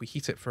 well, if we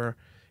heat it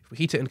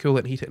and cool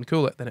it and heat it and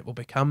cool it, then it will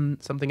become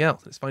something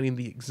else. It's finding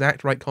the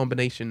exact right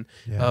combination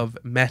of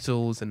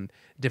metals and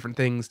different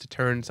things to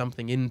turn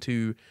something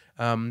into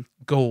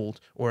gold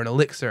or an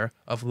elixir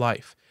of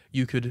life.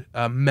 You could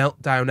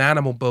melt down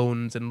animal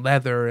bones and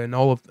leather and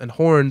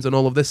horns and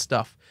all of this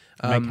stuff.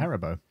 Make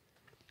Haribo.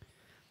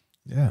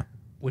 Yeah.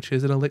 Which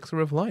is an elixir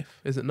of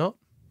life, is it not?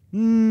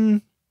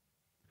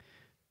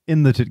 In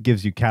that it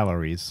gives you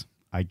calories,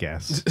 I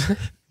guess.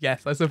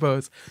 Yes, I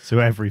suppose. So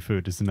every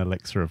food is an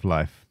elixir of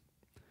life.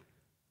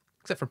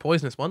 Except for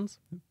poisonous ones.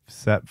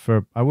 Except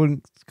for, I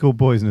wouldn't call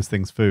poisonous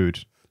things food.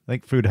 I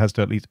think food has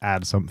to at least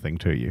add something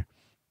to you.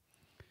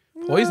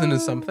 Poison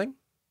is something.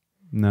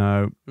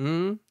 No.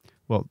 Mm.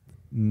 Well,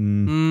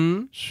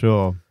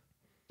 sure.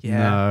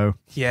 Yeah. No.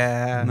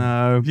 Yeah.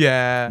 No.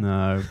 Yeah.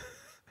 No.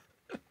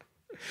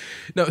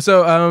 No,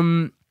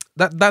 so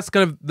that's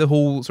kind of the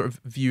whole sort of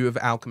view of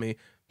alchemy.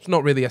 It's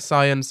not really a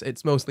science.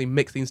 It's mostly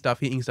mixing stuff,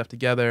 heating stuff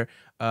together,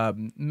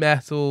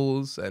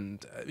 metals,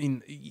 and I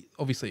mean,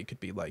 obviously it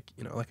could be like,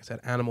 like I said,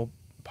 animal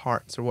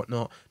parts or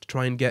whatnot to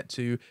try and get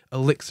to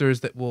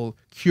elixirs that will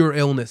cure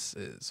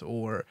illnesses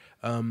or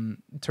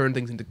turn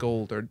things into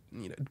gold, or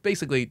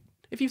basically,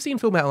 if you've seen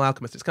Full Metal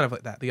Alchemist, it's kind of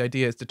like that. The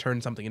idea is to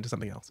turn something into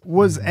something else.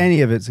 Was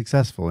any of it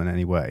successful in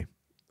any way?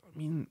 I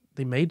mean,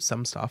 they made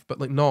some stuff, but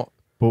like not.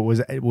 But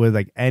were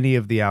like any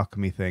of the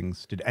alchemy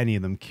things? Did any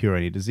of them cure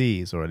any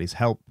disease, or at least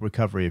help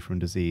recovery from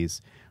disease,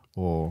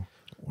 or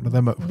One of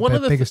them are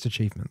their biggest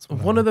achievements.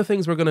 One of the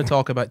things we're going to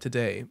talk about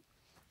today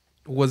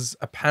was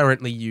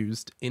apparently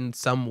used in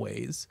some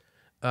ways,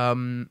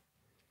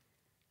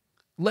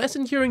 less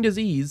in curing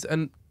disease,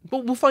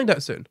 but we'll find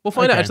out soon. We'll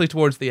find out actually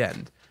towards the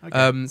end.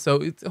 Okay.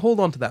 So hold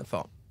on to that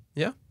thought.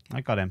 Yeah?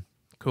 I got him.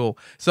 Cool.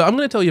 So I'm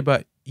going to tell you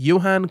about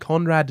Johann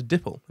Konrad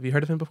Dippel. Have you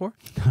heard of him before?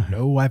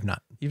 No, I've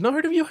not. You've not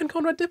heard of Johann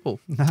Konrad Dippel?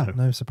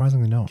 No,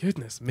 surprisingly not.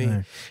 Goodness me.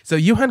 No. So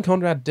Johann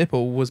Konrad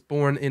Dippel was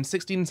born in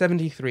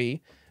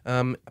 1673,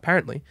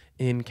 apparently,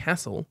 in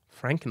Castle,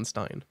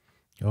 Frankenstein.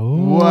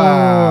 Oh.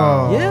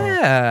 Wow.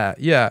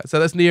 Yeah. So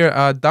that's near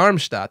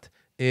Darmstadt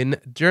in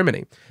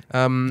Germany.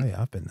 Yeah,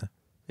 I've been there.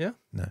 Yeah?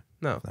 No.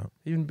 No.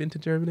 You haven't been to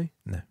Germany?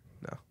 No.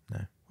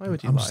 Why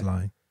would you I'm lie? just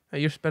lying. Oh,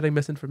 you're spreading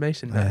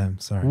misinformation I now. am,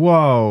 sorry.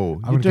 Whoa.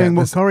 You're doing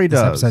what Corey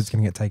This does. episode's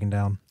going to get taken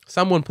down.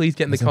 Someone please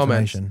get in the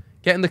comments. Misinformation.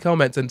 Get in the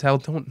comments and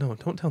don't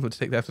tell them to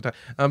take the extra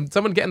time.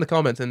 Someone get in the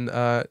comments and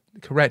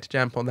correct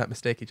Jamp on that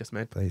mistake he just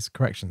made. Please,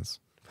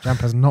 corrections. Jamp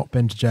has not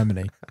been to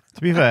Germany.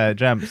 To be fair,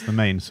 Jamp's the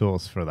main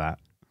source for that.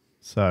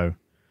 So,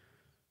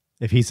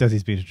 if he says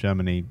he's been to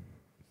Germany,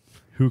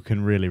 who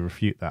can really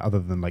refute that other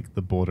than like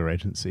the border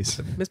agencies?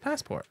 His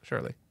passport,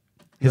 surely.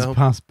 His No.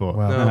 passport.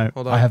 Well, No,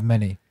 hold on. I have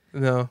many.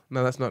 No,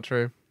 that's not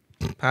true.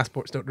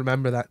 Passports don't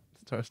remember that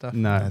sort of stuff.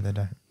 No. No, they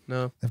don't.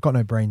 No. They've got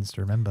no brains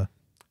to remember.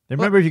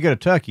 Remember, if you go to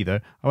Turkey, though,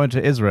 I went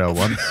to Israel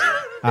once,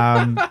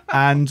 and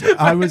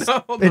I was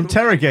No, hold on.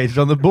 interrogated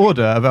on the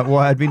border about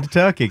why I'd been to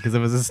Turkey because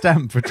there was a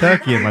stamp for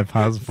Turkey in my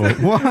passport.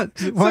 What?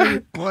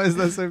 Why is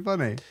that so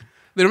funny?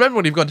 They remember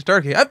when you've gone to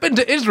Turkey. I've been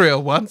to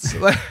Israel once.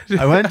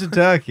 I went to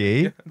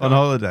Turkey on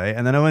holiday,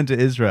 and then I went to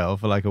Israel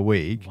for like a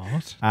week.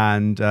 What?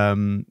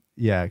 And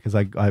yeah, because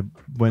I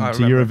went I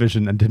to remember.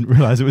 Eurovision and didn't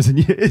realize it was in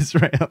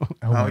Israel.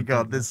 Oh my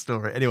god, this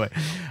story. Anyway,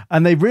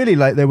 and they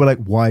were like,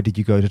 "Why did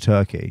you go to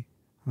Turkey?"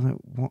 I'm like,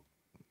 "What?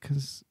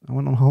 Because I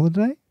went on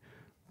holiday."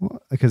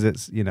 What? Because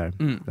it's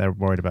they're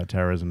worried about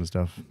terrorism and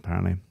stuff.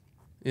 Apparently,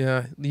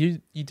 Yeah, you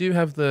do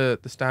have the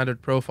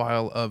standard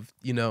profile of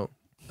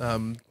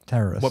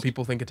Terrorist. what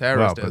people think a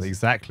terrorist but is.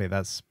 exactly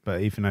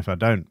But even if I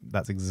don't,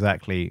 that's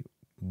exactly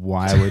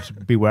why I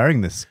would be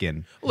wearing this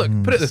skin. Look,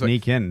 put it this way: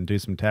 Sneak in and do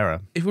some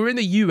terror. if we were in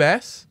the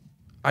US,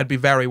 I'd be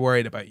very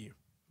worried about you.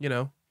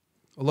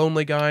 A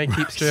lonely guy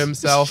keeps to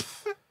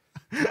himself.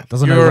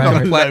 Doesn't know Your where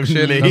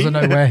complexion. doesn't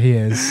know where he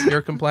is. Your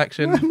Why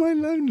complexion. am I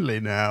lonely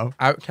now?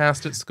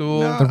 Outcast at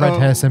school. No. The red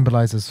hair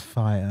symbolizes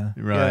fire.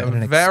 Right. Yeah, In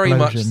an very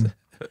explosion.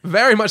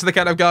 much the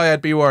kind of guy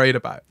I'd be worried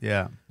about.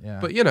 Yeah. Yeah.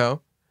 But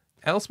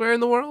elsewhere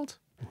in the world,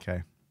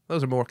 Okay.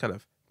 those are more kind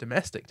of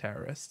domestic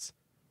terrorists.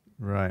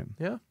 Right.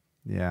 Yeah,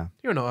 Yeah.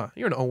 you're not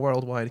a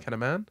worldwide kind of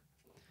man.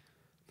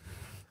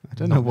 I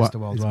don't Not know what Mr.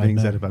 is Worldwide, being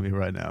no. said about me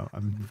right now.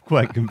 I'm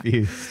quite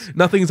confused.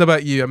 Nothing's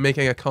about you. I'm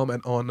making a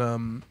comment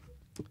on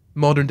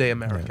modern day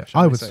America. Yeah.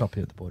 shall I we would say. stop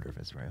you at the border of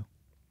Israel.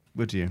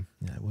 Would you?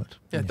 Yeah, I would.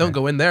 Yeah, don't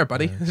go in there,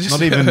 buddy. No. Just-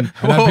 Not even. And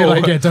I'd be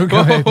like, yeah, don't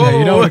come in there.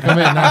 You don't want to come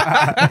in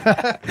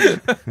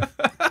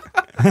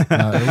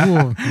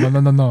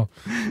now. No.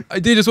 I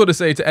do just want to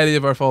say to any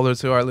of our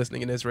followers who are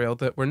listening in Israel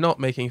that we're not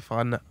making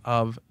fun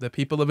of the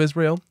people of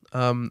Israel.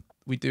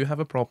 We do have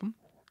a problem,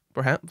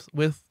 perhaps,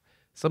 with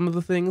some of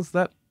the things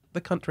that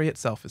the country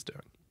itself is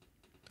doing.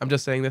 I'm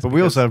just saying this. But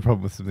we because- also have a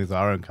problem with some things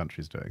our own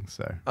country's doing.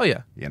 So, Oh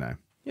yeah, Yeah.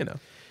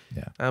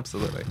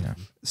 absolutely. Yeah.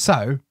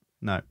 So,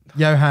 no.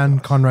 Johann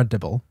Konrad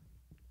Dippel,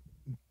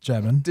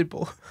 German.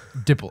 Dippel.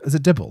 Dippel. Is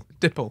it Dippel?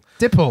 Dippel.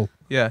 Dippel.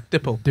 Yeah,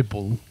 Dippel.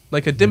 Dippel.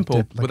 Like a dimple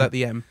Like without a-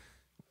 the M.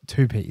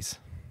 2 P's.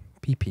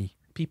 PP.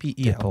 PPEL.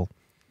 Dippel.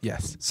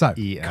 Yes. So,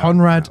 EL.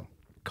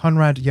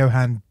 Conrad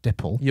Johann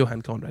Dippel.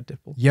 Johann Konrad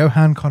Dippel.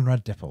 Johann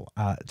Konrad Dippel,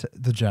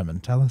 the German.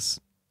 Tell us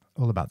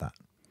all about that.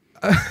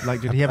 Like,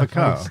 did he have a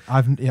car?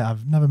 I've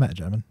never met a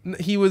German.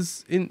 He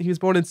was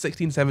born in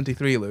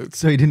 1673, Luke.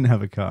 So he didn't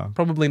have a car.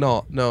 Probably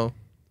not. No.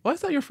 Why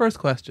is that your first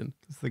question?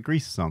 It's the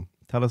Grease song.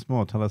 Tell us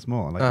more. Tell us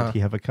more. Like, did he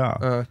have a car?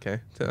 Okay.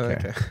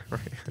 Okay.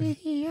 Right. Did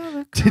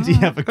he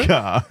have a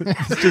car?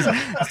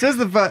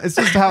 It's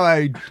just how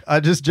I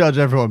just judge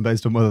everyone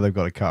based on whether they've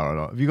got a car or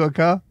not. Have you got a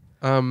car?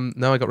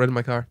 No, I got rid of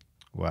my car.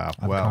 Wow.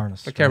 I have a car in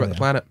I care about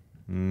the Australia.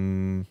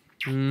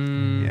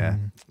 planet. Yeah.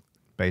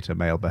 Beta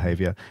male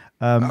behavior.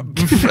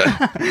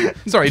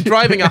 Sorry,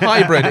 driving a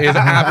hybrid is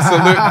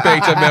absolute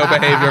beta male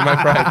behavior,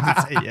 my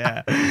friend.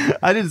 Yeah.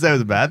 I didn't say it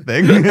was a bad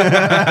thing.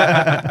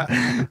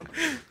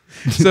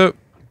 So,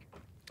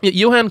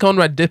 Johann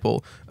Konrad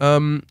Dippel,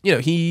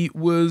 he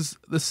was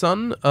the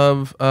son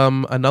of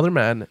another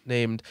man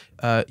named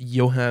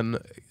Johann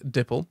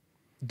Dippel,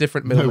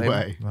 different middle No name.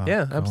 way. Oh,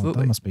 Yeah, God,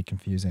 absolutely. That must be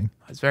confusing.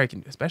 It's very,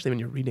 especially when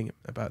you're reading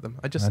about them.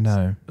 I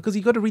know. Because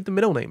you got to read the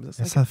middle names.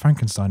 It's like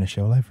Frankenstein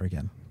issue all over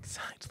again.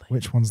 Exactly.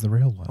 Which one's the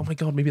real one? Oh my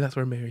God, maybe that's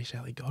where Mary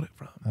Shelley got it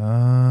from.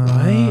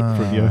 Right?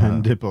 From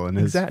Johann Dippel and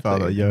his Exactly.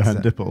 father, Johann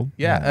Dippel.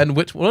 Yeah, Yeah. and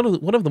which one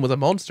of them was a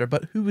monster,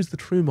 but who is the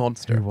true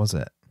monster? Who was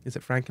it? Is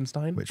it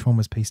Frankenstein? Which one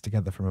was pieced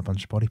together from a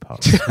bunch of body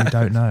parts? We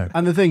don't know.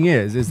 And the thing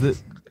is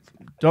that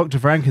Dr.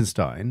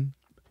 Frankenstein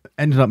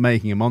ended up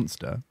making a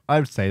monster. I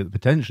would say that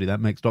potentially that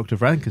makes Dr.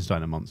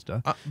 Frankenstein a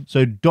monster.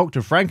 So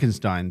Dr.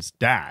 Frankenstein's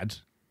dad,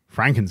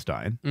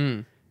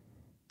 Frankenstein,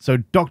 so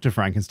Dr.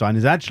 Frankenstein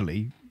is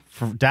actually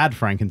Dad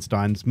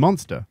Frankenstein's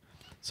monster.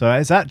 So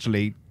it's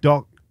actually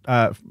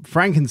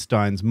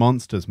Frankenstein's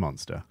monster's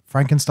monster.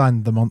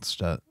 Frankenstein the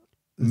monster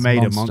is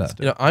Made a monster.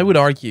 You know, I would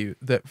argue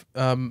that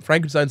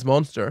Frankenstein's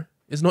monster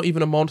is not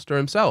even a monster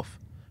himself,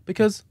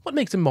 because what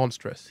makes him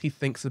monstrous? He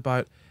thinks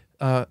about,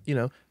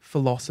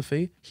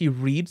 philosophy. He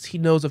reads. He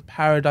knows of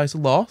Paradise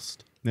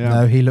Lost. Yeah.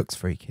 No, he looks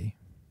freaky.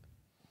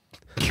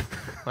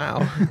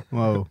 Wow.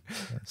 Whoa.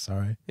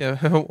 Sorry. Yeah.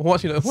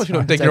 Watch you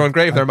not dig your own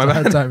grave there, my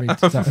I man. don't mean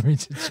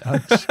to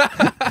judge.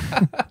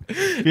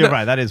 You're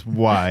right. That is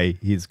why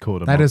he's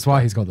called a monster. That is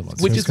why he's got the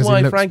monster. Which It's is 'cause he why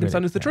looks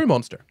Frankenstein really- is the true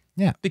monster.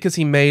 Yeah. Because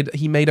he made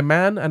a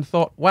man and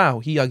thought, wow,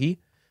 he uggy.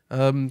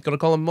 Gotta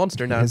call him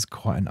monster He now. is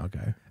quite an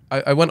uggo.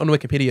 I went on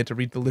Wikipedia to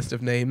read the list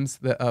of names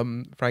that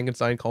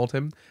Frankenstein called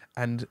him,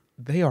 and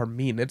they are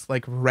mean. It's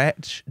like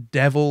wretch,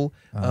 devil,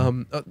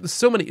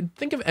 so many.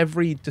 Think of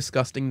every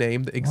disgusting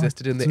name that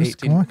existed in the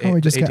Why can't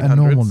we just get a 1800s.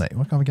 normal name?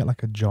 Why can't we get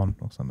like a John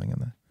or something in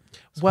there?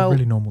 It's Well- a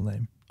really normal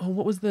name. Oh,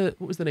 what was the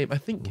name? I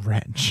think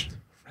Wretch.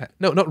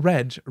 no, not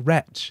Reg,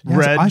 Wretch. Yes,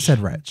 Reg. I said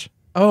wretch.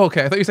 Oh,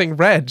 okay. I thought you were saying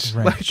Reg.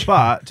 Reg. Like,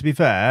 But to be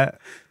fair,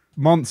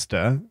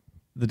 monster,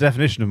 the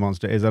definition of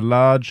monster is a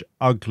large,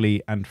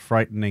 ugly, and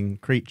frightening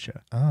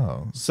creature.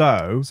 Oh.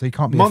 So So you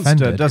can't be monster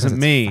offended 'cause doesn't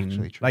it's mean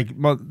factually true.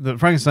 like the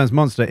Frankenstein's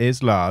monster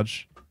is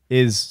large,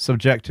 is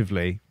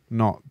subjectively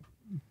not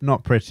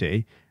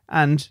pretty,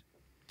 and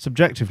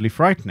subjectively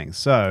frightening.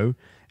 So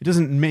it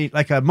doesn't mean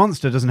like a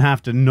monster doesn't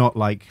have to not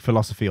like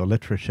philosophy or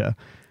literature.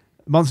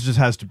 A monster just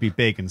has to be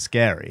big and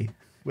scary,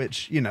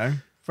 which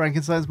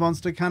Frankenstein's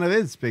monster kind of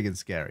is big and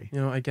scary.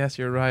 I guess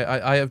you're right.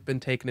 I have been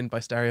taken in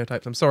by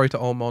stereotypes. I'm sorry to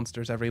all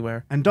monsters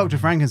everywhere. And Dr.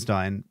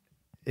 Frankenstein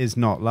is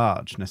not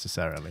large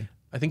necessarily.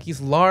 I think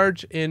he's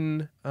large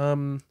in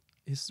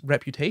his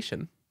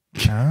reputation.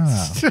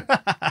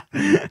 Ah.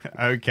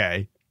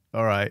 Okay.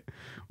 All right.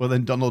 Well,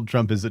 then Donald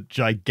Trump is a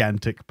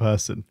gigantic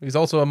person. He's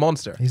also a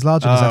monster. He's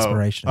large in his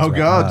aspirations. Oh, right?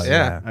 God. Oh,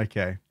 Yeah.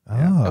 Okay.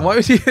 Oh. And why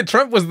was he?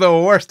 Trump was the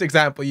worst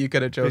example you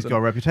could have He's chosen. got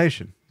a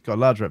reputation. He's got a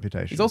large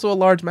reputation. He's also a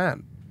large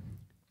man.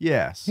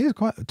 Yes. He has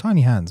quite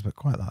tiny hands, but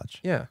quite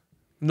large. Yeah,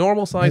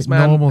 normal He size has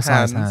man. normal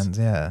size hands,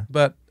 yeah.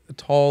 but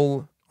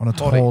tall. On a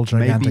body. tall,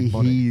 gigantic Maybe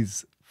body.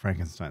 he's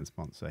Frankenstein's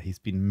monster. He's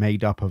been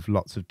made up of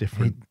lots of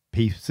different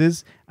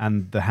pieces,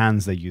 and the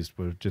hands they used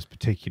were just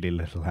particularly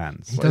little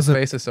hands. He Well, his does,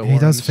 face is so he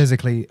does orange.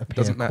 physically appear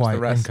Doesn't match the quite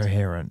rest.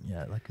 incoherent.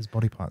 Yeah, like his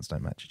body parts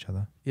don't match each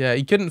other. Yeah,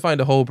 he couldn't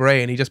find a whole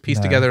brain. He just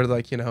pieced No. together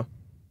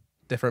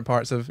different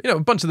parts of a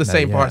bunch of the No,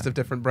 same yeah. parts of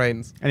different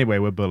brains. Anyway,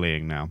 we're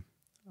bullying now.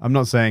 I'm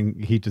not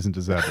saying he doesn't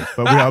deserve it,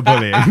 but we are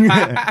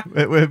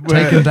bullying. we're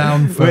Taken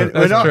down for... We're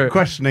That's not true.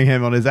 questioning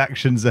him on his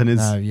actions and his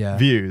No, yeah.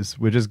 views.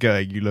 We're just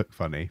going, you look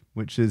funny,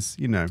 which is,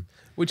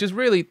 Which is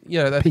really,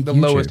 I Peak think the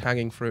lowest YouTube.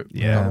 hanging fruit for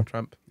Yeah. Donald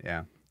Trump.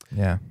 yeah.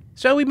 Yeah.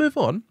 Shall we move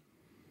on?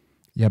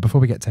 Yeah,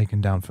 before we get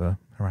taken down for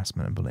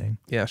harassment and bullying.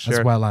 Yeah, sure.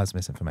 As well as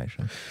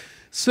misinformation.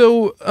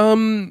 So,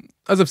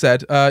 as I've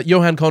said,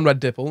 Johann Konrad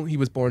Dippel, he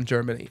was born in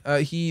Germany.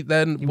 He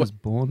He was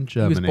born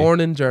Germany. He was born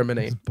in He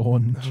Germany. was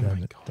born Oh German.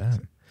 my God. Damn.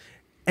 and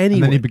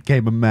Anyway, then he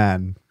became a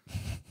man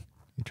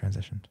He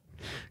transitioned.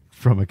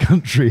 from a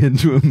country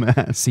into a man.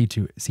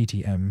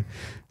 CTM.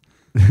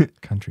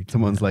 Country. to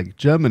Someone's man. like,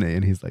 Germany,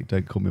 and he's like,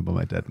 don't call me by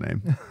my dead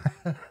name.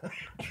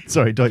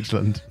 Sorry,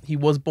 Deutschland. he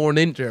was born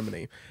in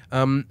Germany,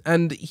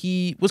 and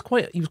he was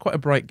quite a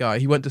bright guy.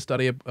 He went to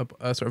study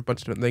a sort of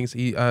bunch of different things.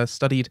 He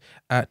studied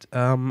at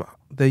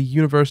the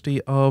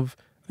University of,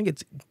 I think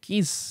it's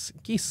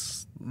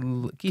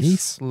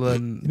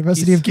Giesland.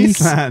 University of Geese.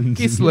 Geeseland.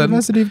 Giesland.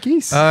 University of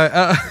Geese.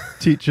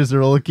 Teachers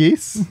are all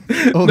geese.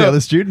 All the No.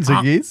 other students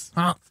are geese.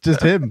 It's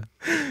just him.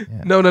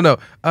 No.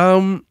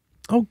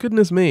 Oh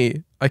goodness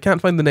me, I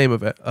can't find the name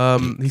of it.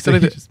 He So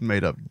studied he at just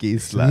made up The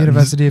Geeseland.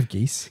 University of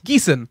Geese.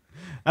 Gießen.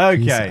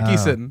 Okay.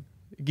 Geese-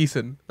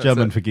 Gießen. That's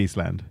German it. for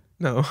Geeseland.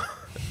 No,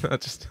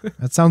 that's just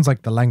That sounds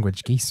like the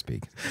language geese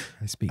speak.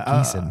 They speak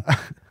Gießen.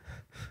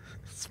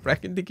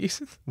 Sprechen die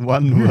Gießen.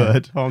 One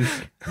word. Honk.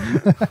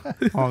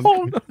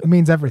 Honk. It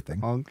means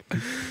everything. Honk.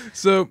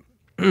 So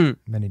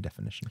Many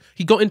definitions.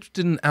 he got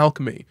interested in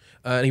alchemy,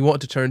 and he wanted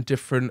to turn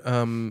different,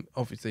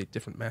 obviously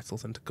different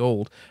metals into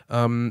gold.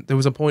 There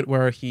was a point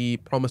where he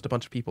promised a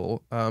bunch of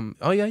people, I'll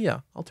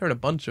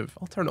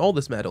turn all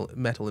this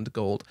metal into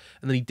gold,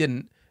 and then he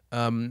didn't,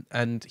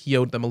 and he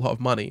owed them a lot of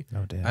money,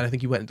 Oh dear. and I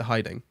think he went into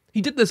hiding.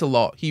 he did this a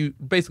lot. He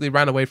basically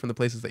ran away from the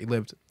places that he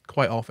lived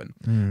quite often,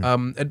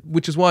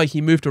 which is why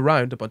he moved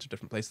around a bunch of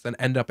different places, then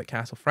ended up at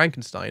Castle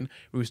Frankenstein,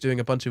 where he was doing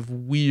a bunch of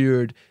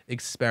weird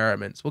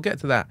experiments. We'll get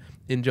to that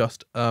in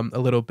just a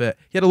little bit.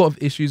 He had a lot of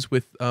issues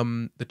with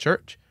the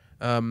church.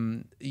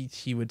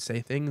 He would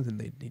say things and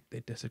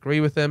they'd disagree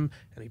with him,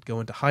 and he'd go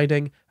into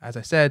hiding. As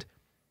I said,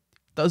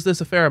 does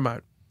this a fair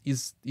amount.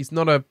 He's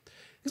not a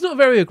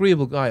very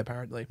agreeable guy,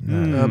 apparently.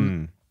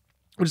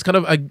 Which is kind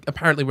of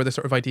apparently where the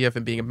sort of idea of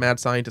him being a mad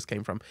scientist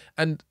came from.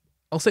 And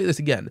I'll say this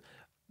again,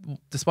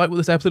 despite what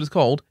this episode is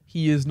called,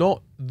 he is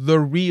not the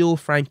real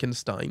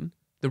Frankenstein.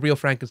 The real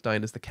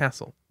Frankenstein is the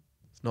castle.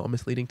 It's not a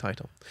misleading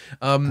title.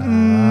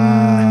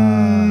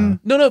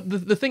 No,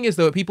 the thing is,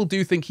 though, people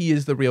do think he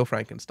is the real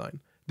Frankenstein.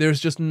 There's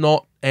just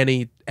not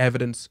any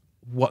evidence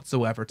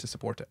whatsoever to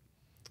support it.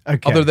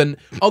 Okay. Other than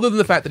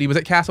the fact that he was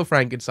at Castle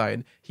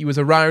Frankenstein, he was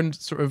around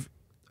sort of,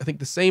 I think,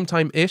 the same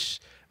time-ish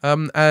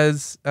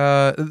as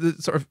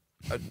sort of...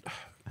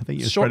 I think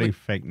you're shortly- spreading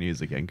fake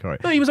news again, Corey.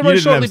 No, he was You around did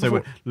an shortly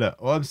episode before. Look,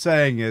 all I'm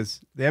saying is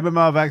the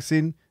MMR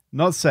vaccine,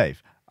 not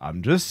safe.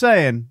 I'm just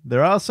saying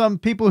there are some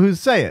people who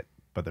say it,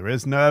 but there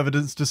is no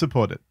evidence to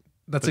support it.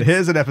 That's But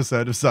here's an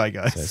episode of Sci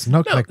So it's Guys.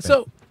 not No, clickbait.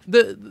 so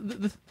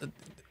the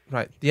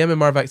right, the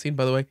MMR vaccine,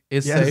 by the way,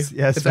 is safe.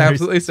 Yes, It's very-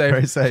 absolutely safe.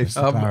 Very safe. Just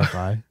to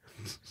clarify.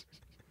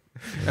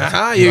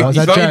 Aha, you Was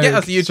that thought you'd joke? get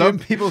us, Some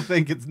YouTube. people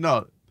think it's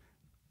not,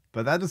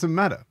 but that doesn't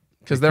matter.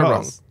 Because they're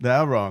wrong. They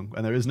are wrong,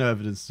 and there is no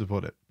evidence to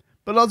support it.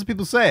 But lots of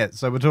people say it,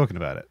 so we're talking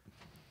about it.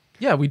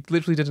 Yeah, we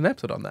literally did an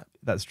episode on that.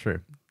 That's true.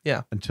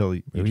 Yeah. Until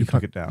you you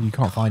took it down. You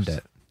can't find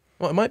it.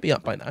 Well, it might be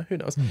up by now. Who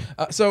knows?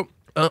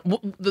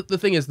 The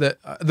thing is that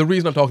the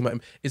reason I'm talking about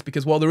him is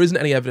because while there isn't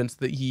any evidence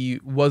that he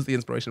was the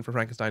inspiration for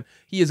Frankenstein,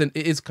 it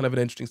is kind of an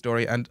interesting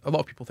story, and a lot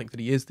of people think that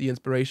he is the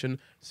inspiration.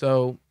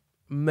 So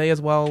may as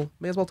well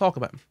talk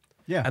about him.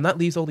 Yeah. And that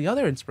leaves all the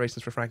other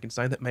inspirations for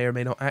Frankenstein that may or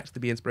may not actually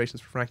be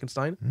inspirations for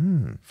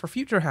Frankenstein for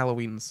future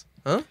Halloweens.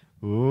 Huh?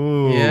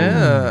 Ooh.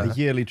 Yeah. A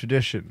yearly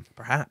tradition.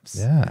 Perhaps.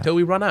 Yeah. Until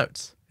we run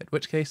out. At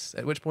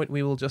which point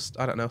we will just,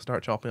 I don't know,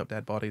 start chopping up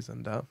dead bodies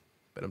and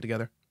put them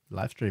together.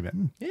 Live stream it.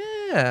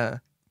 Yeah.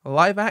 A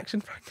live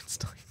action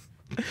Frankenstein.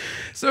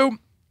 So,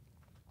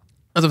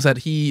 as I've said,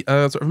 he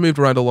sort of moved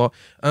around a lot.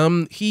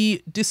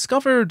 He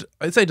discovered,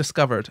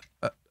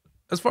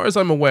 as far as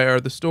I'm aware,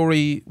 the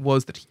story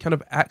was that he kind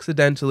of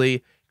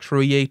accidentally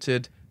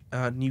created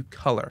a new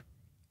color.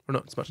 Or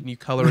not so much a new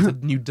color as a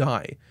new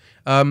dye.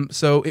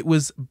 So it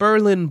was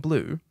Berlin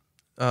blue.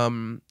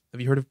 Have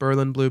you heard of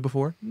Berlin blue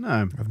before?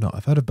 No. I've not.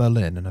 I've heard of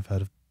Berlin and I've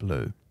heard of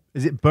blue.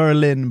 Is it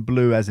Berlin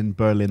blue as in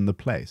Berlin the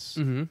place?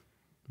 Mm-hmm.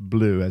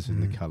 Blue as in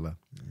the colour.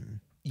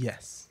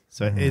 Yes.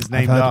 So it is I've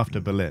named heard- after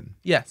Berlin.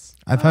 Yes.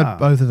 I've heard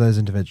both of those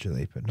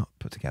individually, but not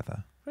put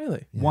together.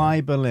 Really? Yeah.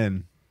 Why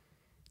Berlin?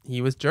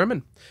 He was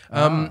German.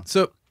 Ah.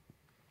 So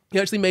he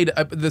actually made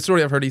it, the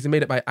story I've heard is he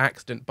made it by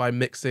accident by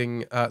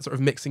mixing up.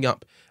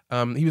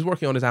 He was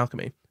working on his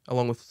alchemy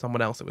along with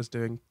someone else that was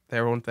doing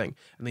their own thing,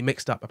 and they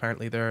mixed up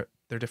apparently their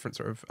different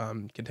sort of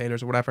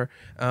containers or whatever,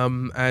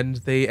 and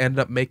they ended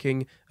up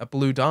making a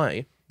blue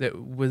dye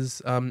that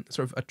was sort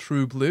of a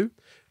true blue,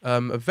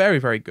 a very,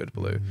 very good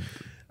blue.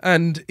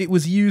 And it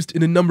was used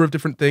in a number of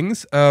different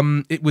things.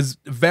 It was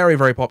very,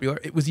 very popular.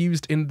 It was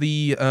used in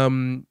the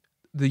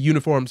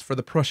uniforms for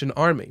the Prussian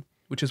army,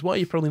 which is why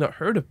you've probably not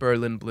heard of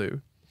Berlin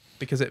blue,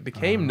 because it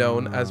became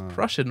known as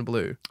Prussian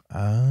blue.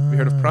 Have you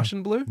heard of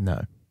Prussian blue?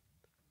 No.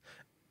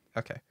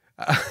 Okay.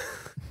 How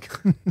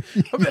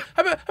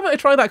about I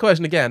try that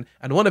question again,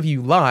 and one of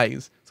you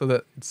lies so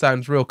that it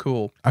sounds real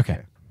cool.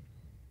 Okay.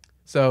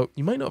 So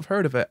you might not have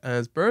heard of it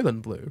as Berlin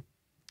blue,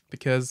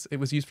 because it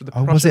was used for the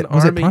Oh, Prussian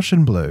was it army.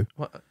 Prussian blue?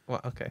 What?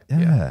 Okay.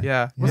 Yeah.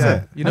 Yeah. Was Yeah.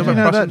 it? You know How do about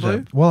you know Prussian that, blue?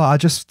 Joe? Well, I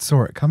just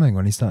saw it coming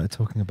when he started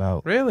talking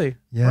about. Really?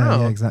 Yeah,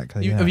 Wow. yeah,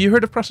 exactly. You, yeah. Have you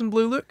heard of Prussian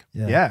blue, Luke?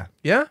 Yeah. Yeah.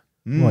 Yeah.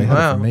 Well, you heard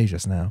Wow. it from me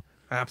just now.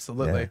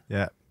 Absolutely.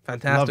 Yeah.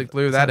 Fantastic Love-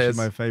 blue it's that actually is.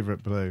 my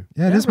favourite blue.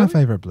 Yeah, it Yeah, is my really?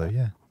 favorite blue.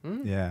 Yeah.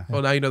 Yeah.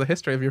 Well, now you know the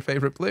history of your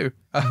favorite blue.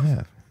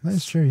 Yeah, that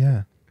is true.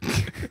 Yeah.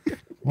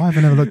 Why have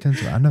I never looked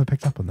into it? I never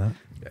picked up on that.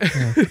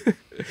 Yeah.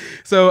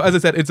 So, as I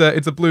said, it's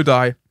a blue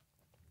dye.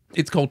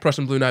 It's called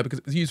Prussian blue now because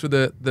it was used for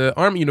the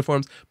army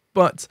uniforms,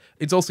 but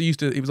it was also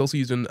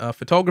used in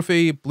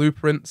photography,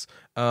 blueprints,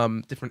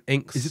 different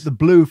inks. Is it the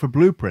blue for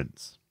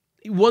blueprints?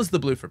 It was the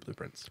blue for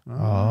blueprints.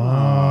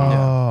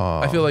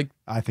 Oh. I feel like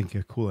I think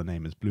a cooler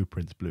name is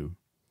Blueprints Blue.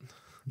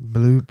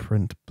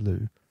 Blueprint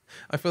blue.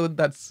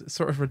 that's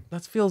sort of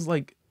that feels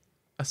like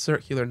a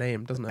circular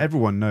name, doesn't it?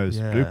 Everyone knows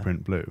Yeah.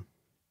 Blueprint Blue.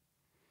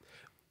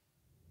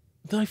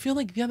 Then I feel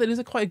like that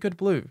is quite a good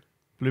blue.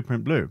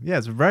 Blueprint Blue. Yeah,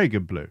 it's a very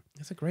good blue.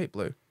 It's a great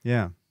blue.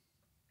 Yeah.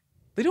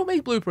 They don't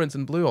make blueprints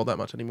in blue all that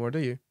much anymore, do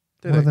you?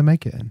 Do What do they? they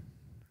make it in?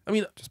 I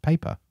mean, Just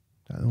paper.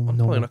 I'm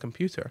playing on a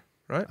computer,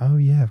 right? Oh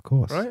yeah, of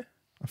course. Right?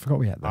 I forgot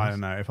we had those. I don't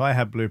know. If I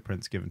had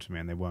blueprints given to me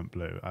and they weren't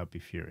blue, I'd be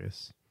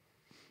furious.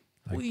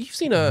 Like, Well, you've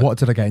seen a What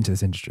did I get into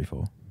this industry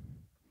for?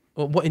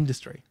 what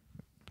industry?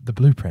 The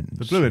blueprint.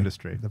 The blue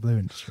industry. The blue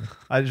industry.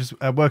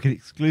 I work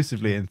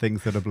exclusively in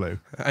things that are blue.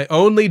 I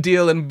only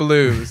deal in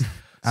blues.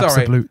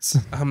 Sorry. Absolutes.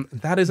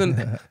 That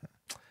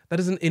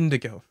isn't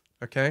indigo.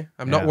 Okay,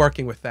 I'm not Yeah.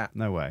 working with that.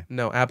 No way.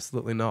 No,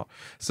 absolutely not.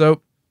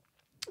 So,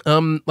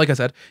 like I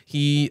said,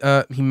 he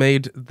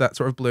made that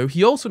sort of blue.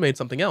 He also made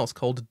something else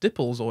called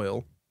Dippel's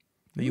oil.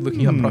 Are you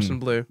looking up Prussian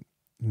blue?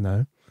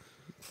 No.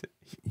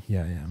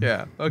 Yeah.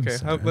 Yeah. Okay.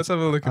 Sorry, Let's have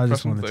a look I at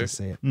just Prussian wanted blue. to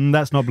see it.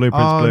 That's not Blueprint's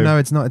Oh blue. no,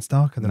 it's not. It's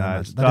darker than I No,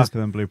 imagined. it's darker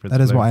than Blueprint's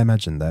That is blue. what I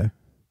imagined, though.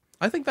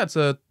 I think that's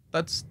well,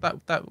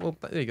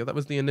 there you go. That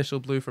was the initial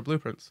blue for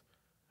blueprints.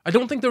 I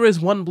don't think there is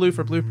one blue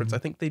for blueprints. I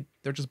think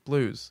they're just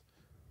blues.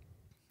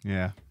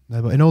 Yeah.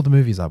 No, but in all the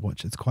movies I've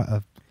watched, it's quite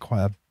a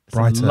brighter.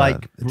 It's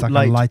like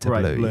light, a lighter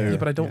bright blue. Yeah,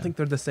 but I don't think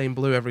they're the same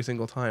blue every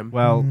single time.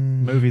 Well,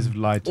 movies of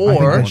light. Or I think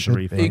they want should to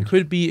be. refine.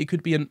 It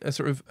could be a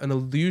sort of an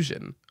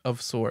illusion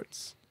of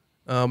sorts.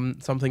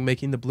 Something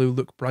making the blue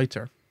look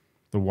brighter,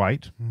 The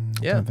white. I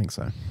Yeah. don't think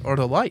so. or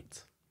the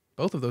light.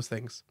 Both of those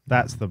things.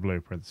 That's the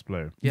Blueprint's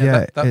blue.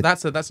 Yeah, Yeah,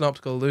 that's an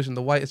optical illusion.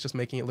 The white is just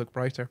making it look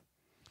brighter.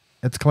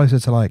 It's closer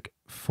to like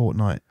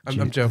Fortnite.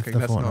 I'm joking, The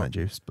that's Fortnite not.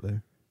 juice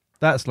blue.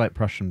 That's like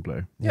Prussian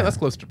blue. Yeah, that's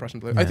closer to Prussian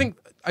blue. Yeah. I think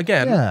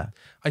again. Yeah.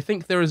 I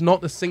think there is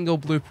not a single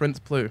blueprint's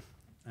blue.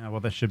 Well,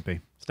 there should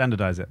be.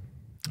 Standardize it.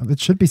 It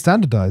should be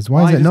standardized.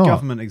 Why is it does not?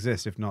 government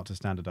exist if not to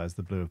standardize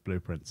the blue of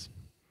blueprints?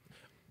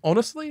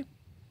 Honestly,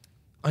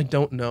 I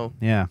don't know.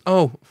 Yeah.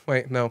 Oh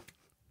wait, no,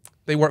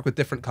 they work with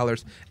different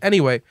colors.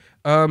 Anyway,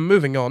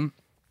 moving on.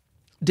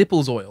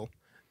 Dippel's oil.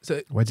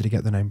 So Where did he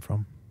get the name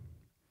from?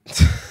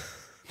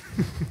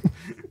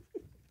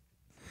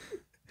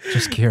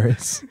 Just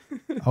curious.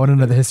 I want to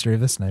know the history of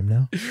this name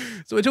now.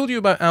 So I told you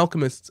about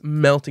alchemists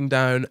melting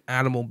down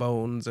animal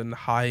bones and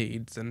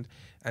hides and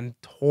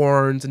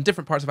horns and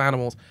different parts of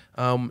animals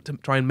to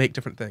try and make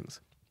different things,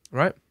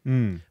 right?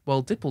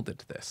 Well, Dippel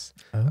did this,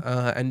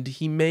 and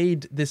he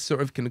made this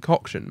sort of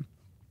concoction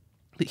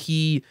that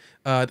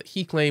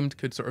he claimed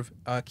could sort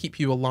of keep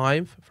you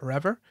alive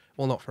forever.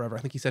 Well, not forever. I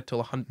think he said to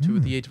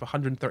the age of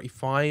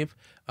 135.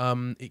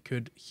 It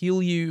could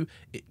heal you.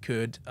 It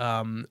could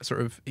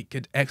it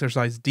could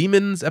exorcise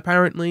demons.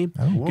 Apparently,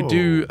 it could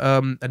do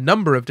a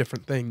number of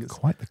different things.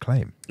 Quite the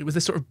claim. It was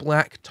this sort of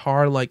black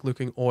tar-like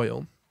looking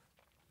oil.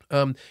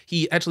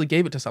 He actually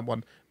gave it to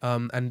someone,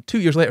 and 2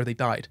 years later they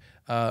died.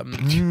 Oh,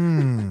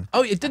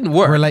 it didn't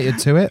work. Related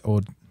to it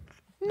or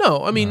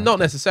No, I mean not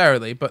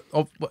necessarily, but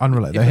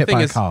unrelated? They're hit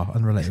by a car.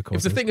 Unrelated If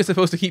causes. the thing is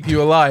supposed to keep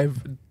you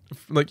alive,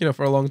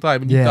 for a long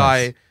time, and you Yes.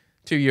 die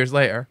 2 years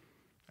later,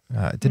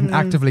 It didn't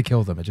actively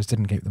kill them. It just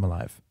didn't keep them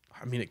alive.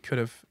 I mean, it could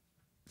have.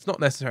 It's not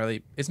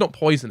necessarily. It's not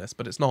poisonous,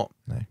 but it's not.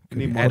 No. Could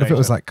need be. more What if it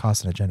was data. like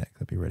carcinogenic?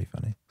 That'd be really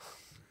funny.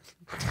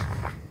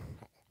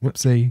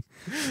 Whoopsie.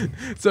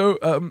 So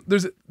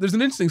there's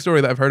an interesting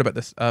story that I've heard about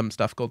this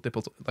stuff called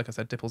Dippel's. Like I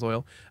said, Dippel's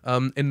oil.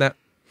 In that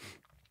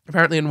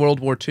apparently in World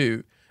War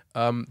II,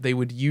 they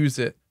would use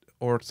it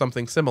or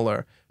something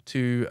similar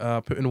to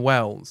put in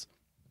wells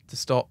to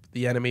stop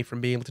the enemy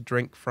from being able to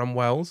drink from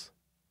wells.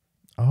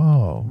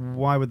 Oh.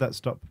 Why would that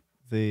stop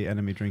the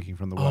enemy drinking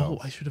from the well?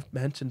 Oh, I should have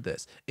mentioned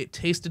this. It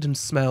tasted and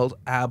smelled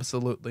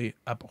absolutely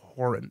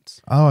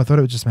abhorrent. Oh, I thought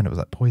it just meant it was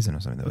like poison or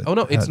something. That would Oh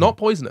no, it's hurt not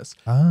poisonous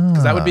them.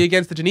 because that would be Ah.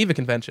 against the Geneva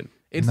Convention.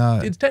 It's No.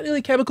 it's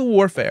technically chemical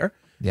warfare,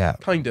 Yeah.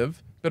 kind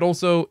of, but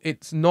also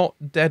it's not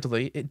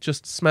deadly. It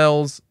just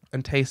smells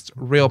and tastes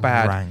real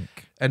bad,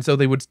 Rank. and so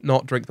they would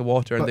not drink the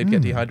water and But- they'd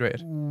get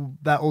dehydrated.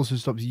 That also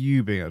stops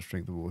you being able to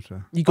drink the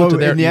water. You go to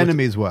their- in the you go to-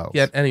 enemy's wells.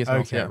 Yeah, enemy's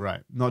wells, Okay, yeah.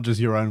 right. Not just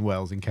your own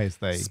wells in case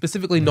they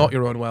Specifically, not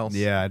your own wells.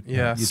 Yeah,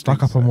 yeah. you'd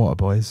Stuck think up on so. water,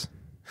 boys.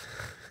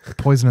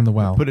 Poison in the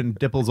well. Put in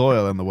Dippel's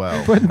oil in the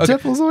well. Put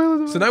Dippel's oil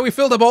in the So now we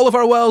filled up all of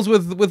our wells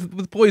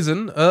with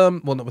poison.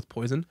 Well, not with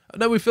poison.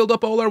 Now we filled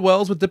up all our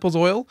wells with Dippel's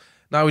oil.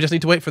 Now we just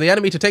need to wait for the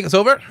enemy to take us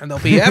over, and they'll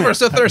be ever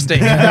so thirsty.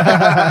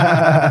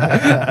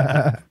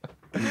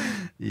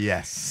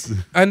 Yes.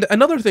 And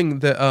another thing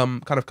that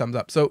kind of comes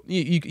up. So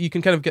you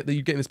can kind of get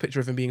this picture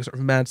of him being sort of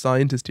a mad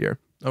scientist here,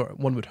 or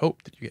one would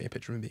hope that you get a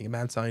picture of him being a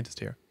mad scientist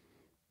here.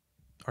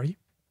 Are you?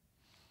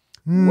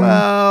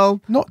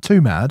 Well, Not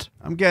too mad.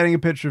 I'm getting a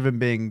picture of him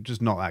being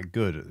just not that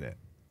good at it.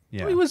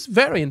 Yeah. Well, he was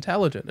very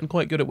intelligent and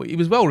quite good at what he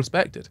was well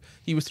respected.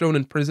 He was thrown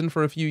in prison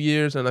for a few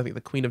years, and I think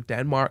the Queen of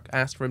Denmark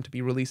asked for him to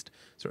be released,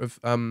 sort of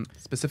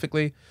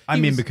specifically. I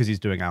He mean, was- because he's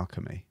doing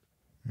alchemy.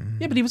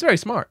 yeah, but he was very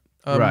smart.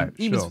 Right,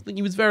 He sure.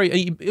 was very.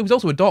 He was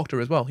also a doctor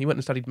as well. He went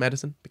and studied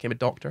medicine, became a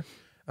doctor.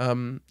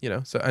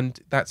 So and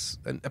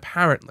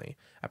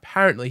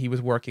apparently he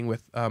was working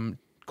with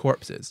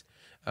corpses.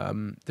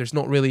 There's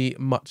not really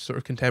much sort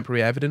of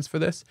contemporary evidence for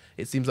this.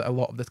 It seems that a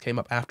lot of this came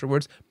up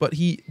afterwards. But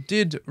he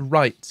did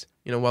write,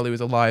 while he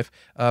was alive,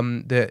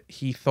 that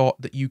he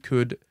thought that you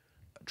could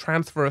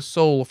transfer a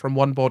soul from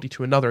one body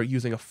to another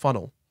using a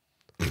funnel.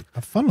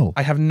 A funnel.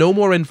 I have no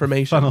more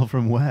information. Funnel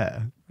from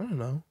where? I don't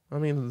know. I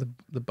mean,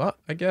 the butt,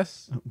 I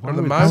guess, Why or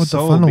the would How mouth. would the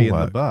soul funnel be in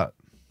the work? butt?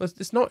 Well,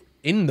 it's not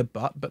in the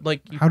butt, but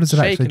like you How does it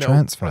shake actually and it'll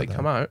transfer, probably though?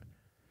 come out.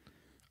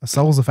 A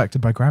soul's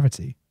affected by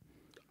gravity.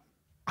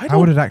 I How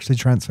would don't. it actually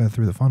transfer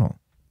through the funnel?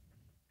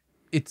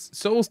 It's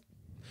souls.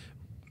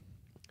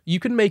 You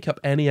can make up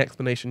any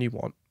explanation you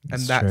want, and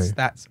That's true.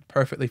 that's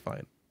perfectly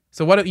fine.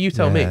 So why don't you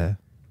tell me? Yeah.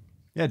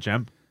 Yeah,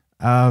 jump.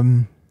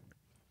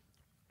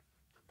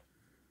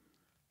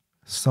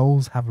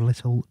 Souls have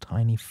little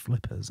tiny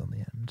flippers on the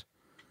end,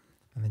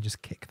 and they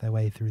just kick their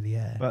way through the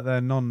air. But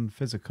they're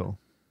non-physical.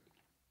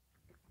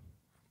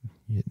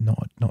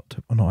 Not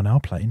on our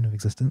plane of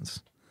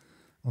existence.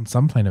 On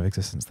some plane of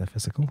existence, they're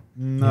physical.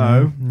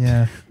 No.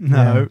 Yeah.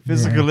 No. Yeah.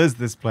 Physical Yeah. is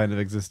this plane of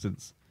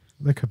existence.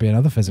 There could be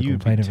another physical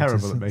You'd plane be of terrible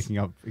existence. at making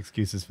up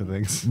excuses for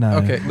things. No.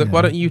 Okay, look, yeah.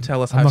 why don't you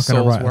tell us I'm how not gonna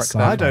souls write a work sci-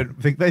 then? I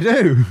don't think they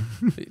do.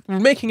 We're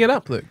making it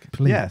up, Luke.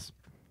 Please. Yes.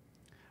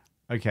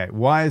 Okay,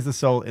 why is the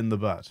soul in the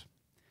butt?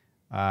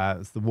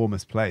 It's the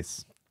warmest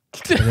place.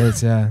 It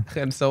is, yeah.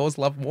 And souls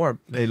love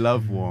warmth. They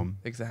love warm.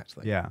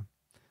 Exactly. Yeah.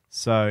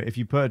 So if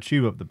you put a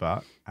tube up the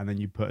butt and then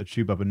you put a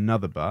tube up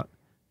another butt,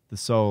 the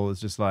soul is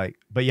just like,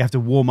 but you have to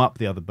warm up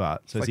the other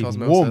butt. So It's it's like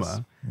even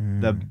osmosis.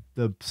 warmer.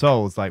 The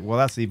soul is like, well,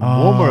 that's even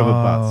warmer of a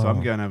butt, so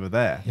I'm going over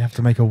there. You have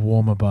to make a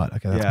warmer butt.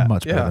 Okay, that's Yeah.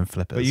 much better Yeah. than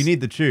flippers. But you need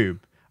the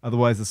tube.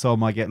 Otherwise, the soul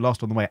might get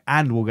lost on the way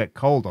and will get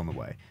cold on the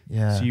way.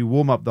 Yeah. So you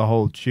warm up the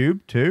whole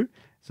tube too,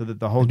 so that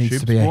the whole it needs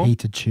tube's to be a warm.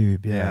 heated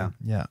tube. Yeah.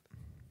 Yeah.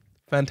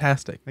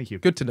 Fantastic. Thank you.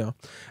 Good to know.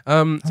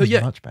 That So was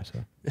yeah, much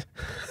better.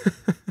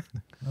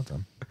 Well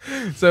done.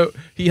 so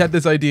he had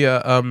this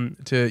idea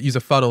to use a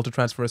funnel to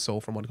transfer a soul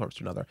from one corpse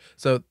to another.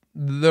 So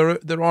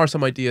there are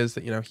some ideas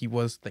that he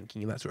was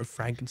thinking that sort of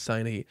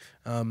Frankenstein-y,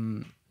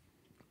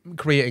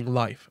 creating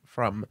life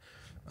from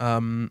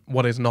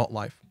what is not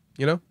life.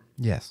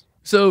 Yes.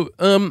 So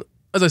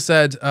as I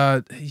said,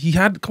 he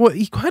had quite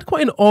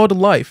an odd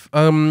life.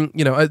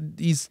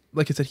 He's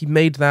like I said, he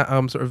made that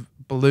sort of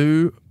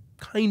blue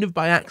kind of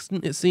by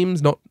accident. It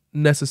seems not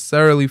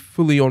necessarily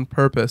fully on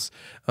purpose.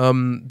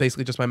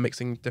 Basically, just by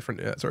mixing different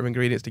sort of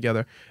ingredients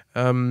together.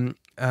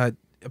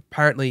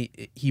 Apparently,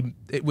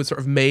 it was sort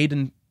of made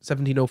in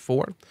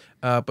 1704,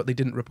 but they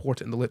didn't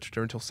report it in the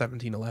literature until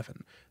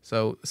 1711.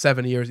 So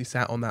 7 years he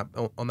sat on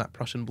that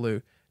Prussian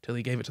blue till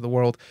he gave it to the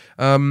world.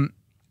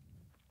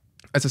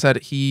 As I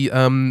said, he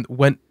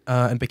went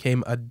and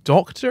became a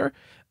doctor.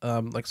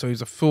 So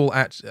he's a full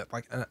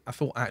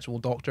actual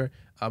doctor,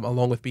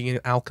 along with being an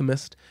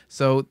alchemist.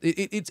 So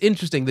it's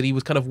interesting that he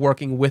was kind of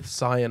working with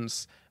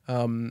science,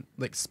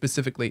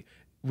 specifically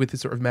with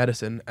his sort of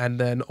medicine, and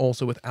then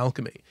also with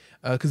alchemy,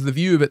 because the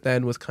view of it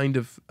then was kind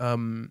of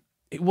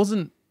there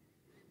wasn't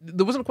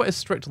quite a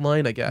strict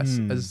line, I guess,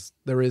 as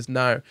there is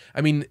now.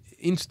 I mean,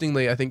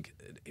 interestingly, I think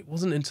it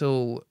wasn't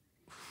until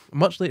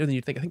much later than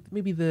you'd think. I think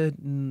maybe the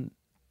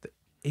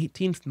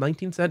 18th,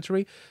 19th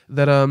century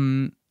that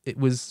it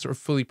was sort of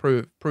fully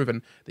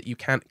proven that you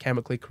can't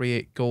chemically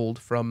create gold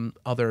from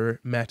other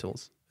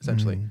metals,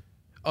 essentially.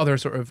 Other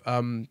sort of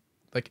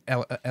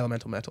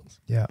elemental metals,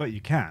 Yeah. But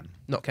you can.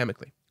 not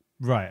chemically.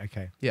 Right,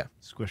 okay. Yeah.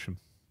 Squish them.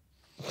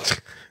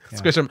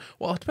 Squish them.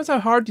 Well, it depends how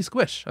hard you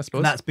squish, I suppose.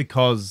 And that's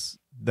because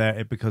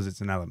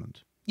it's an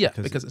element. Yeah,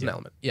 because it's an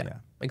element. Yeah,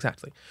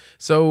 exactly.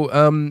 So,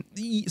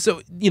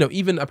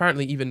 even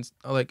apparently, even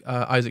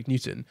Isaac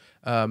Newton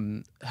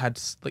had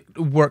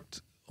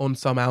worked on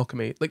some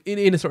alchemy,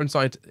 in a sort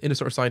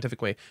of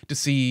scientific way, to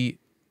see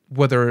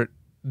whether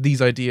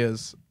these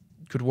ideas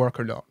could work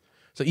or not.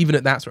 So even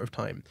at that sort of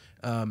time,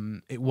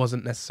 it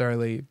wasn't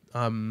necessarily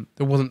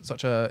it wasn't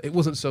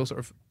so sort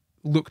of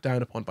looked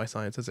down upon by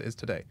science as it is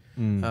today.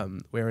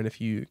 Wherein if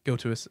you go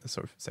to a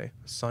sort of say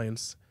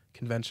science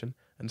convention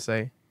and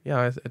say,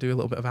 yeah, I do a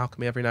little bit of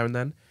alchemy every now and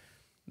then,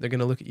 they're going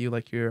to look at you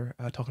like you're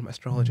talking about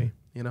astrology,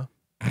 Yeah.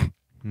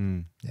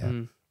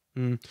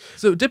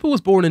 So Dippel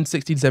was born in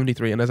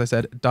 1673 and, as I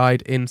said,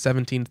 died in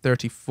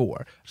 1734.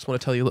 I just want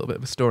to tell you a little bit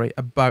of a story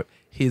about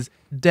his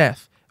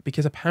death,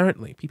 because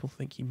apparently people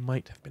think he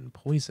might have been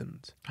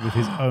poisoned. With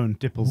his own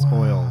Dippel's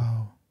oil.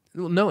 Wow.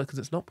 Well, no, because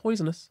it's not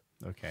poisonous.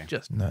 Okay.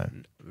 Just No.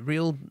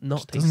 real not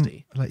Just doesn't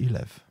tasty. let you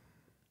live.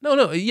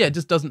 No, yeah, it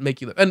just doesn't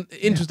make you live. And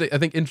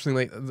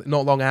interestingly,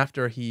 not long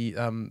after he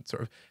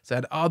sort of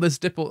said, this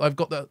Dippel, I've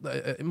got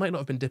it might not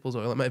have been Dippel's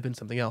oil, it might have been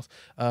something else.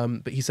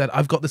 But he said,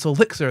 I've got this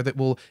elixir that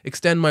will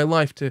extend my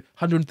life to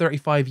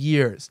 135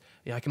 years.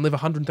 Yeah, I can live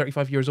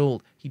 135 years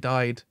old. He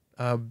died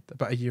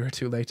about a year or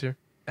two later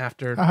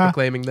after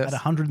proclaiming this. At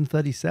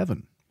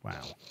 137.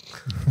 Wow.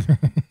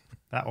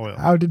 That oil.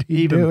 How did he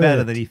Even do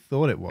better it? than he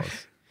thought it was.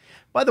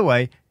 By the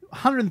way,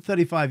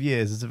 135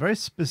 years is a very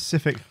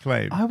specific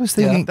claim. I was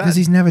thinking, that- because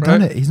he's never done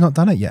right? it. He's not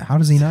done it yet. How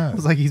does he know?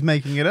 It's like he's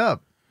making it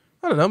up.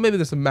 I don't know, maybe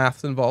there's some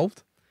maths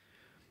involved.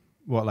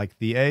 What, like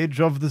the age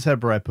of the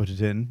zebra I put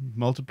it in,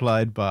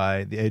 multiplied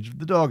by the age of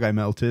the dog I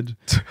melted,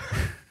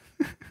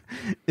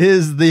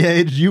 is the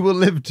age you will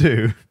live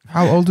to.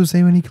 How old was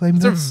he when he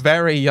claimed They're this?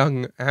 very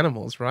young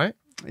animals, right?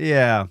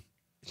 Yeah.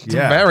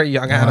 They're very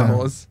young Wow.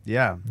 animals.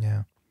 Yeah.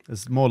 Yeah.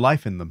 There's more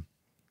life in them.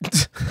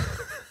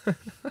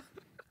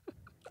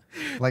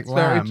 Like It's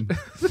very lamb.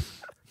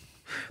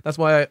 That's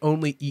why I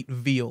only eat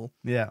veal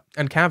Yeah.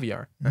 and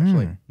caviar,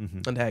 actually,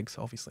 Mhm. and eggs,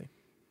 obviously.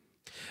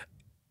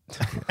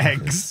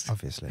 Eggs.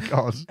 Obviously.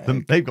 God,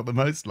 they've got the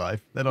most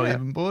life. They're not Yeah.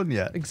 even born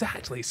yet.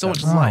 Exactly. So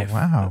much Oh, life.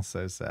 wow. That's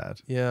so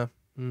sad. Yeah.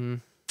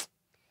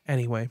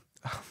 Anyway,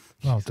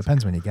 Well, it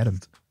depends when you get him.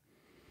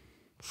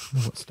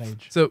 What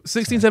stage? So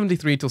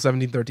 1673 till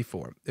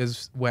 1734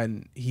 is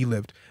when he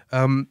lived.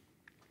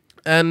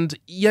 And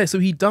yeah, so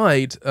he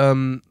died,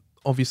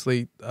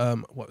 obviously,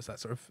 what was that,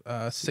 sort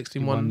of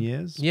 61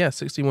 years? Yeah,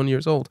 61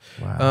 years old.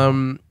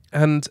 Wow.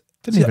 And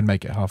Didn't even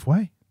make it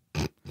halfway.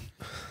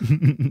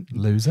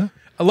 Loser.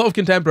 a lot of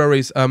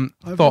contemporaries I've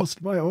thought...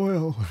 lost my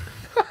oil.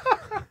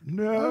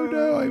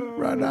 No, I've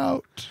run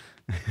out.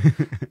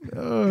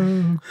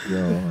 Oh,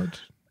 God.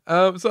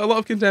 So a lot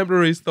of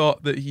contemporaries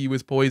thought that he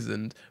was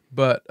poisoned,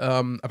 but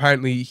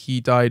apparently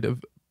he died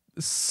of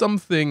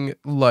something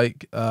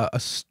like a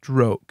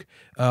stroke.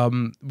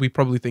 We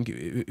probably think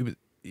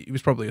it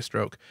was probably a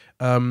stroke,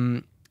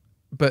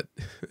 but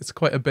it's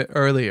quite a bit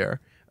earlier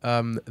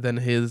than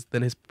his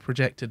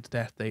projected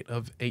death date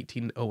of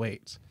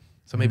 1808.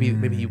 So maybe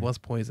he was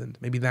poisoned.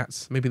 Maybe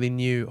they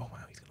knew. Oh wow,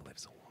 he's gonna live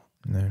so long.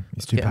 No,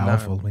 he's too get him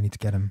powerful. down. We need to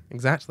get him.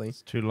 Exactly.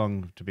 It's too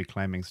long to be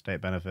claiming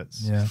state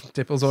benefits. Yeah.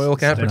 Dippel's oil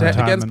can't State protect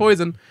against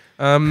retirement.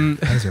 poison.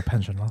 How does your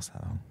pension last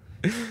that long?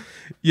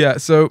 Yeah,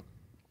 so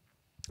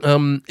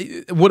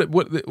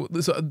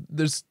so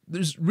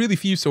there's really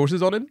few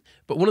sources on it,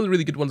 but one of the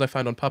really good ones I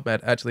found on PubMed,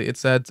 actually, it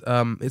says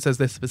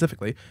this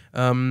specifically.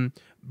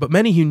 But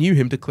many who knew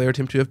him declared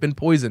him to have been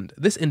poisoned.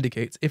 This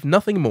indicates, if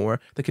nothing more,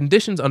 the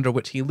conditions under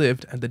which he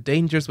lived and the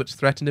dangers which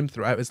threatened him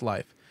throughout his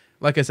life.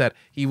 Like I said,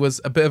 he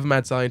was a bit of a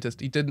mad scientist.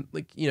 He didn't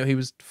he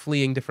was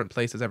fleeing different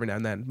places every now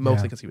and then,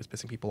 mostly because he was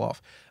pissing people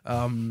off.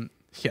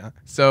 Yeah.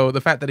 So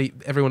the fact that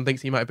everyone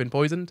thinks he might have been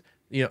poisoned,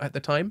 at the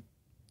time,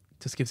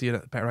 just gives you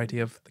a better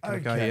idea of the kind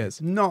of guy he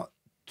is. Not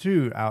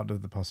too out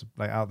of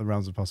the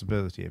realms of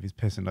possibility if he's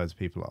pissing loads of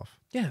people off.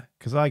 Yeah.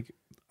 Because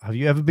have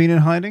you ever been in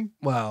hiding?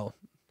 Well,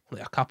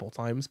 a couple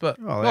times, but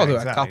Well, not yeah, a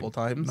exactly. couple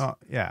times.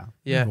 Yeah.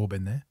 Yeah. We've all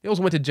been there. He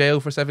also went to jail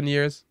for 7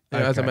 years,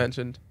 as I Okay.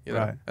 mentioned.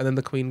 Right. And then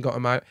the Queen got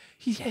him out.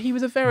 He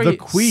was a very... The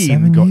Queen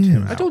 7 got years.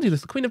 him I out. told you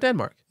this, the Queen of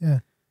Denmark. Yeah.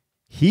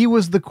 He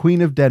was the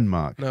Queen of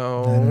Denmark.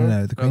 No.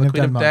 No. The Queen of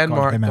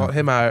Denmark got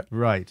him out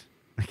Right.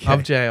 Okay.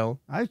 of jail.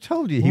 I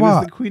told you he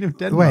was the Queen of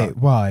Denmark. Wait,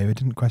 why? We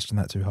didn't question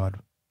that too hard.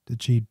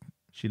 Did she?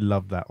 She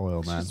loved that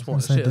oil, man. She just I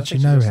was wanted- gonna say, I did she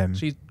think know just-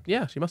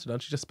 him? She must have done.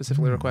 She just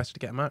specifically requested to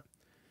get him out.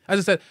 As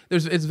I said,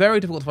 it's very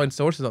difficult to find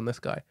sources on this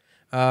guy.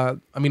 I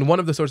mean, one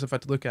of the sources I've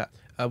had to look at,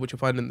 which you'll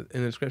find in the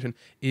description,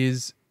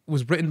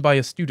 was written by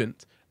a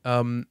student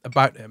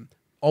about him.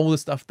 All the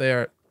stuff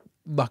there,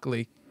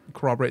 luckily,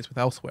 corroborates with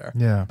elsewhere.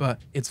 Yeah. But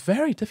it's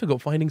very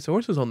difficult finding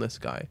sources on this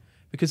guy.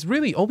 Because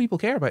really, all people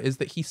care about is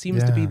that he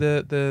seems to be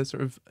the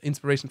sort of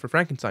inspiration for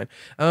Frankenstein.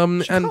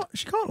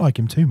 She can't like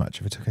him too much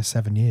if it took her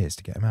 7 years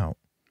to get him out.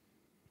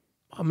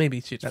 Well,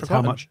 maybe she's That's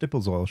forgotten. how much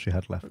Dippel's oil she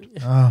had left.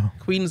 Oh,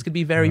 Queens could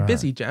be very Right.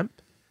 busy, Jamp.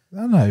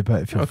 I know,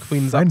 but if Oh, your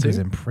Queen's up friend to. is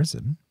in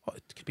prison, Well,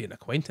 it could be an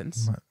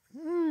acquaintance.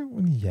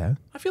 well, yeah.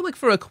 I feel like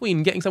for a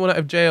queen, getting someone out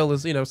of jail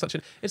is,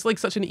 it's like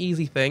such an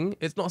easy thing.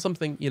 It's not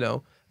something,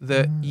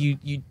 that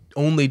you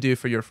only do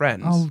for your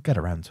friends. I'll get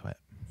around to it.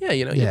 Yeah,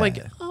 you're Yeah. like,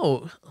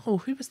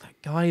 who was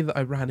that guy that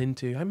I ran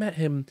into? I met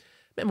him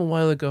a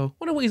while ago.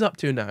 Wonder what he's up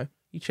to now.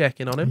 You check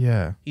in on him.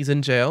 Yeah. He's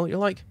in jail. You're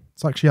like,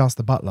 It's like she asked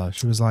the butler.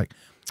 She was like,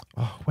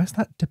 "Oh, where's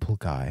that Dippel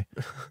guy?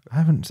 I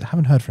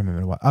haven't heard from him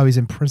in a while. Oh, he's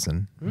in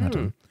prison,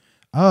 madam.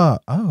 I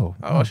Oh,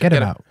 should get him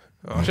get out.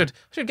 I should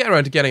get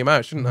around to getting him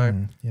out, shouldn't I?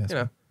 Yes, You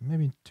know.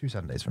 maybe 2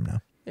 Sundays from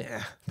now.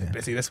 Yeah, Yeah.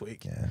 busy this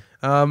week. Yeah.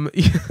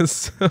 Yeah,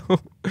 so,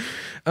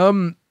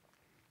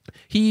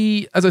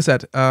 he, as I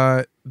said,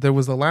 there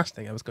was the last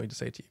thing I was going to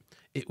say to you.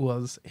 It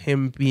was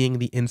him being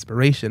the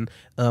inspiration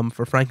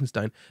for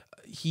Frankenstein.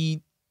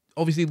 He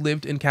obviously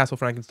lived in Castle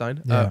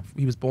Frankenstein. Yeah.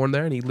 He was born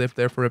there and he lived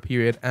there for a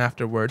period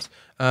afterwards.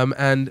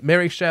 And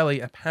Mary Shelley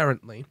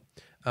apparently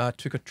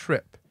took a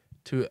trip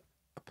to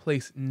a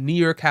place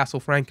near Castle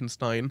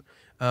Frankenstein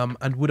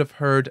and would have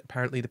heard,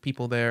 apparently, the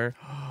people there,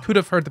 could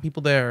have heard the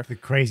people there. The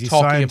crazy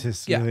Talking-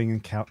 scientists yeah. living in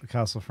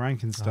Castle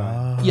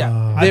Frankenstein.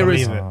 Yeah, I there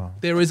is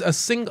believe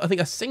it.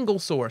 a single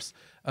source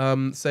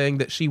saying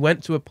that she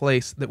went to a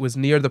place that was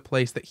near the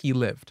place that he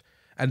lived,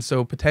 and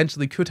so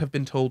potentially could have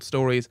been told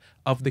stories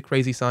of the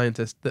crazy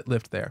scientist that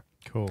lived there.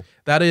 Cool.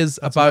 That is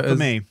That's about enough as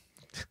for me.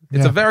 it's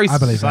Yeah, a very I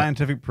believe it.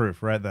 Scientific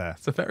proof right there.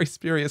 it's a very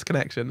spurious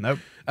connection. Nope.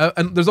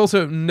 And there's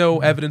also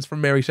no evidence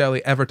from Mary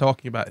Shelley ever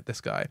talking about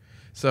this guy.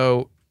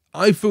 So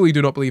I fully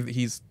do not believe that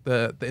he's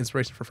the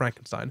inspiration for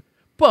Frankenstein.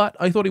 But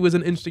I thought he was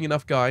an interesting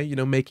enough guy,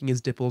 making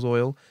his Dippel's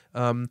oil,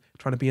 trying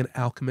to be an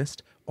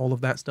alchemist, all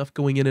of that stuff,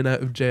 going in and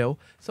out of jail.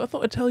 So I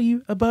thought I'd tell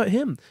you about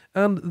him.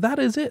 And that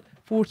is it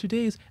for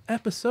today's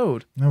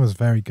episode. That was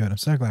very good. I'm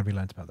so glad we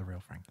learned about the real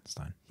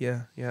Frankenstein.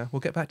 Yeah. We'll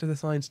get back to the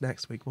science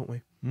next week, won't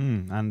we?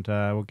 And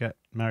we'll get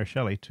Mary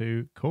Shelley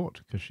to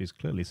court because she's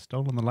clearly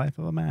stolen the life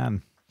of a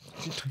man.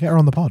 Get her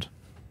on the pod.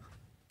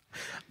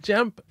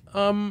 Jamp,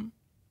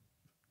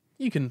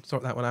 you can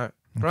sort that one out,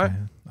 right?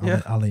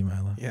 Okay, I'll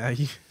email her. Yeah.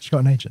 She's got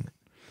an agent.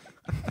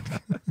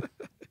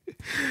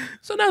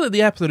 So now that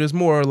the episode is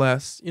more or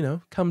less,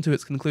 come to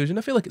its conclusion,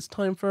 I feel like it's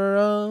time for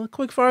a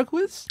quick fire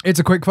quiz. It's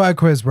a quick fire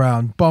quiz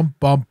round. Bum,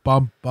 bum,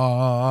 bum,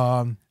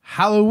 bum.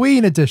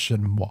 Halloween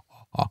edition. What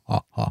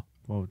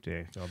Oh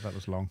dear God, that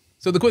was long.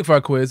 So the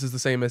quickfire quiz is the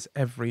same as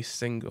every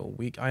single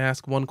week. I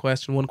ask one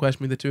question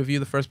between the two of you.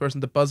 The first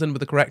person to buzz in with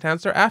the correct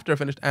answer after I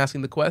finished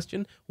asking the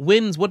question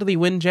wins. What do they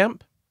win,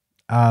 Jemp?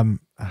 A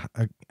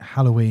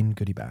Halloween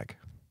goodie bag.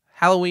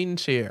 Halloween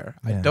cheer.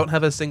 I Yeah. don't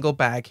have a single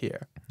bag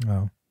here.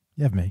 Well,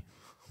 you have me.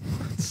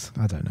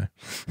 I don't know.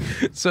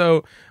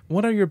 So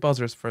what are your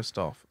buzzers first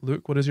off?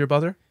 Luke, what is your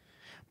buzzer?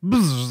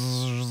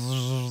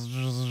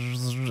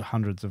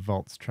 Hundreds of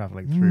volts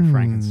traveling through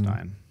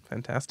Frankenstein.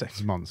 Fantastic.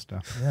 It's a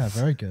monster. Yeah,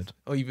 very good.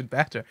 Oh, even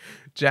better.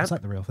 Jam, It's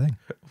like the real thing.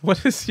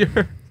 what is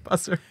your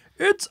buzzer?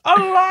 It's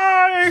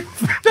alive!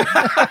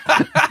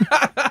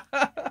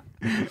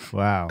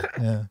 Wow.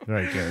 Yeah,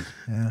 Very good.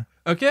 yeah.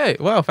 Okay,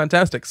 well,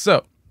 fantastic.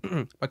 So,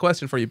 my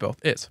question for you both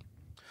is,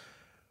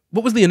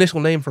 what was the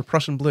initial name for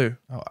Prussian blue?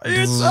 Oh,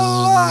 It's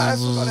alive!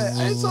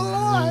 It's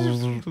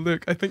alive!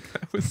 Luke, I think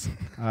that was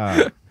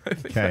Ah, I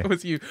think Okay. that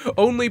was you.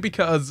 Only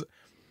because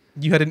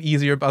you had an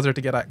easier buzzer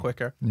to get at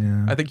quicker.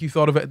 Yeah. I think you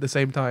thought of it at the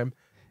same time.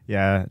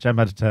 yeah, Jam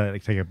had to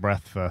take a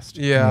breath first.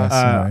 Yeah. Yes.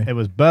 Sorry. It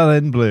was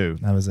Berlin Blue.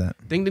 That was it.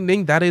 Ding, ding,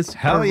 ding. That is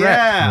Hell correct.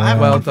 yeah! I've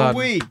Well won done. for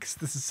weeks.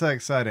 This is so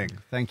exciting.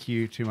 Thank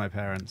you to my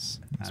parents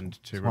and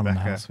to It's one in the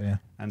Rebecca house for you.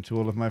 and to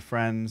all of my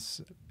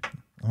friends.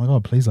 Oh my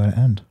god, please let it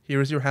end.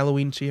 Here is your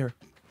Halloween cheer.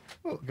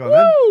 Oh, go on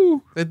then.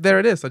 Woo! There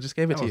it is. I just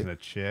gave it That to you. wasn't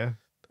a cheer.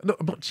 No,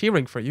 I'm not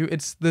cheering for you.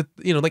 It's the,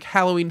 like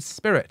Halloween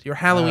spirit. Your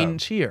Halloween Oh.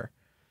 cheer.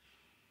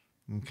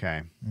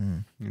 Okay.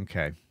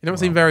 Okay. You don't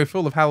seem very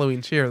full of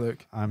Halloween cheer,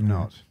 Luke. I'm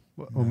not.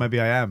 Well, maybe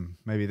I am.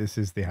 Maybe this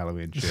is the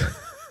Halloween cheer.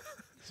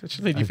 So it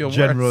should make you I'm feel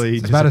generally worse.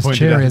 It's about as disappointed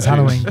cheery as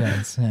attitude. Halloween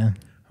gets. Yeah.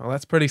 Well,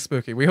 that's pretty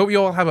spooky. We hope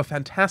you all have a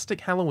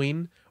fantastic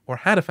Halloween or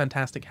had a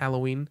fantastic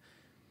Halloween.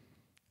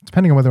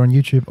 Depending on whether on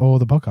YouTube or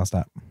the podcast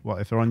app. Well,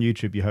 if they're on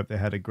YouTube, you hope they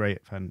had a great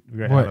Well,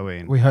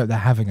 Halloween. We hope they're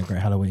having a great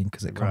Halloween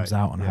because it comes Right,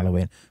 out on yeah.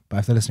 Halloween. But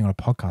if they're listening on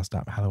a podcast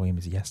app, Halloween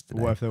was yesterday.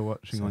 What if they're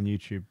watching So- on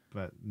YouTube,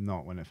 but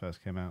not when it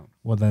first came out?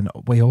 Well, then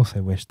we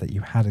also wish that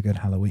you had a good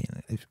Halloween.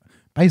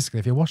 Basically,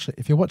 if you're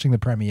watching the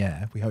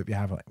premiere, we hope you're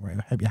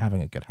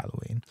having a good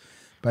Halloween.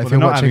 But Well, if they're you're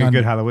not watching having a on,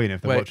 good Halloween if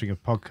they're Wait. watching a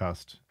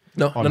podcast.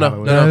 No, On no, no,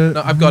 Halloween. no, no,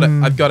 no. I've got it.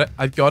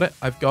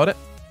 I've got it.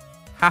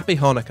 Happy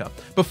Hanukkah.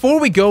 Before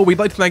we go, we'd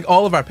like to thank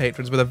all of our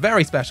patrons with a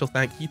very special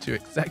thank you to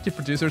executive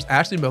producers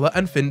Ashley Miller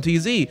and Finn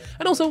TZ.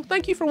 And also,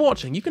 thank you for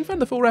watching. You can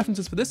find the full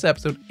references for this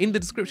episode in the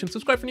description.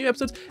 Subscribe for new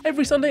episodes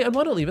every Sunday, and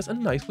why not leave us a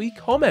nice wee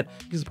comment?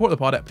 You can support the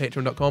pod at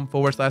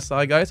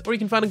patreon.com/Sci Guys, or you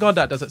can find and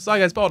contact us at Sci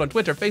Guys Pod on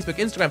Twitter, Facebook,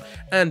 Instagram,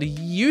 and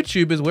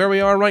YouTube is where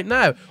we are right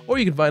now. Or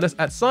you can find us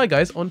at Sci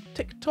Guys on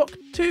TikTok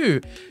too.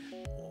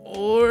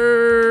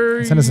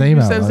 Or Send us an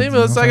email. Send us an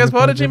email at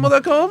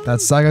sciguyspod@gmail.com.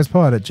 that's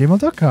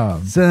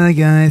sciGuysPod@gmail.com.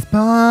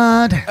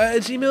 Sci-Guys-Pod.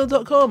 At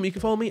gmail.com. You can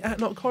follow me at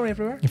NotCorey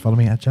everywhere. You follow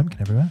me at Jumpkin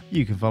everywhere.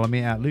 You can follow me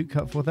at Luke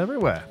Cutforth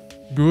everywhere.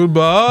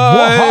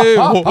 Goodbye.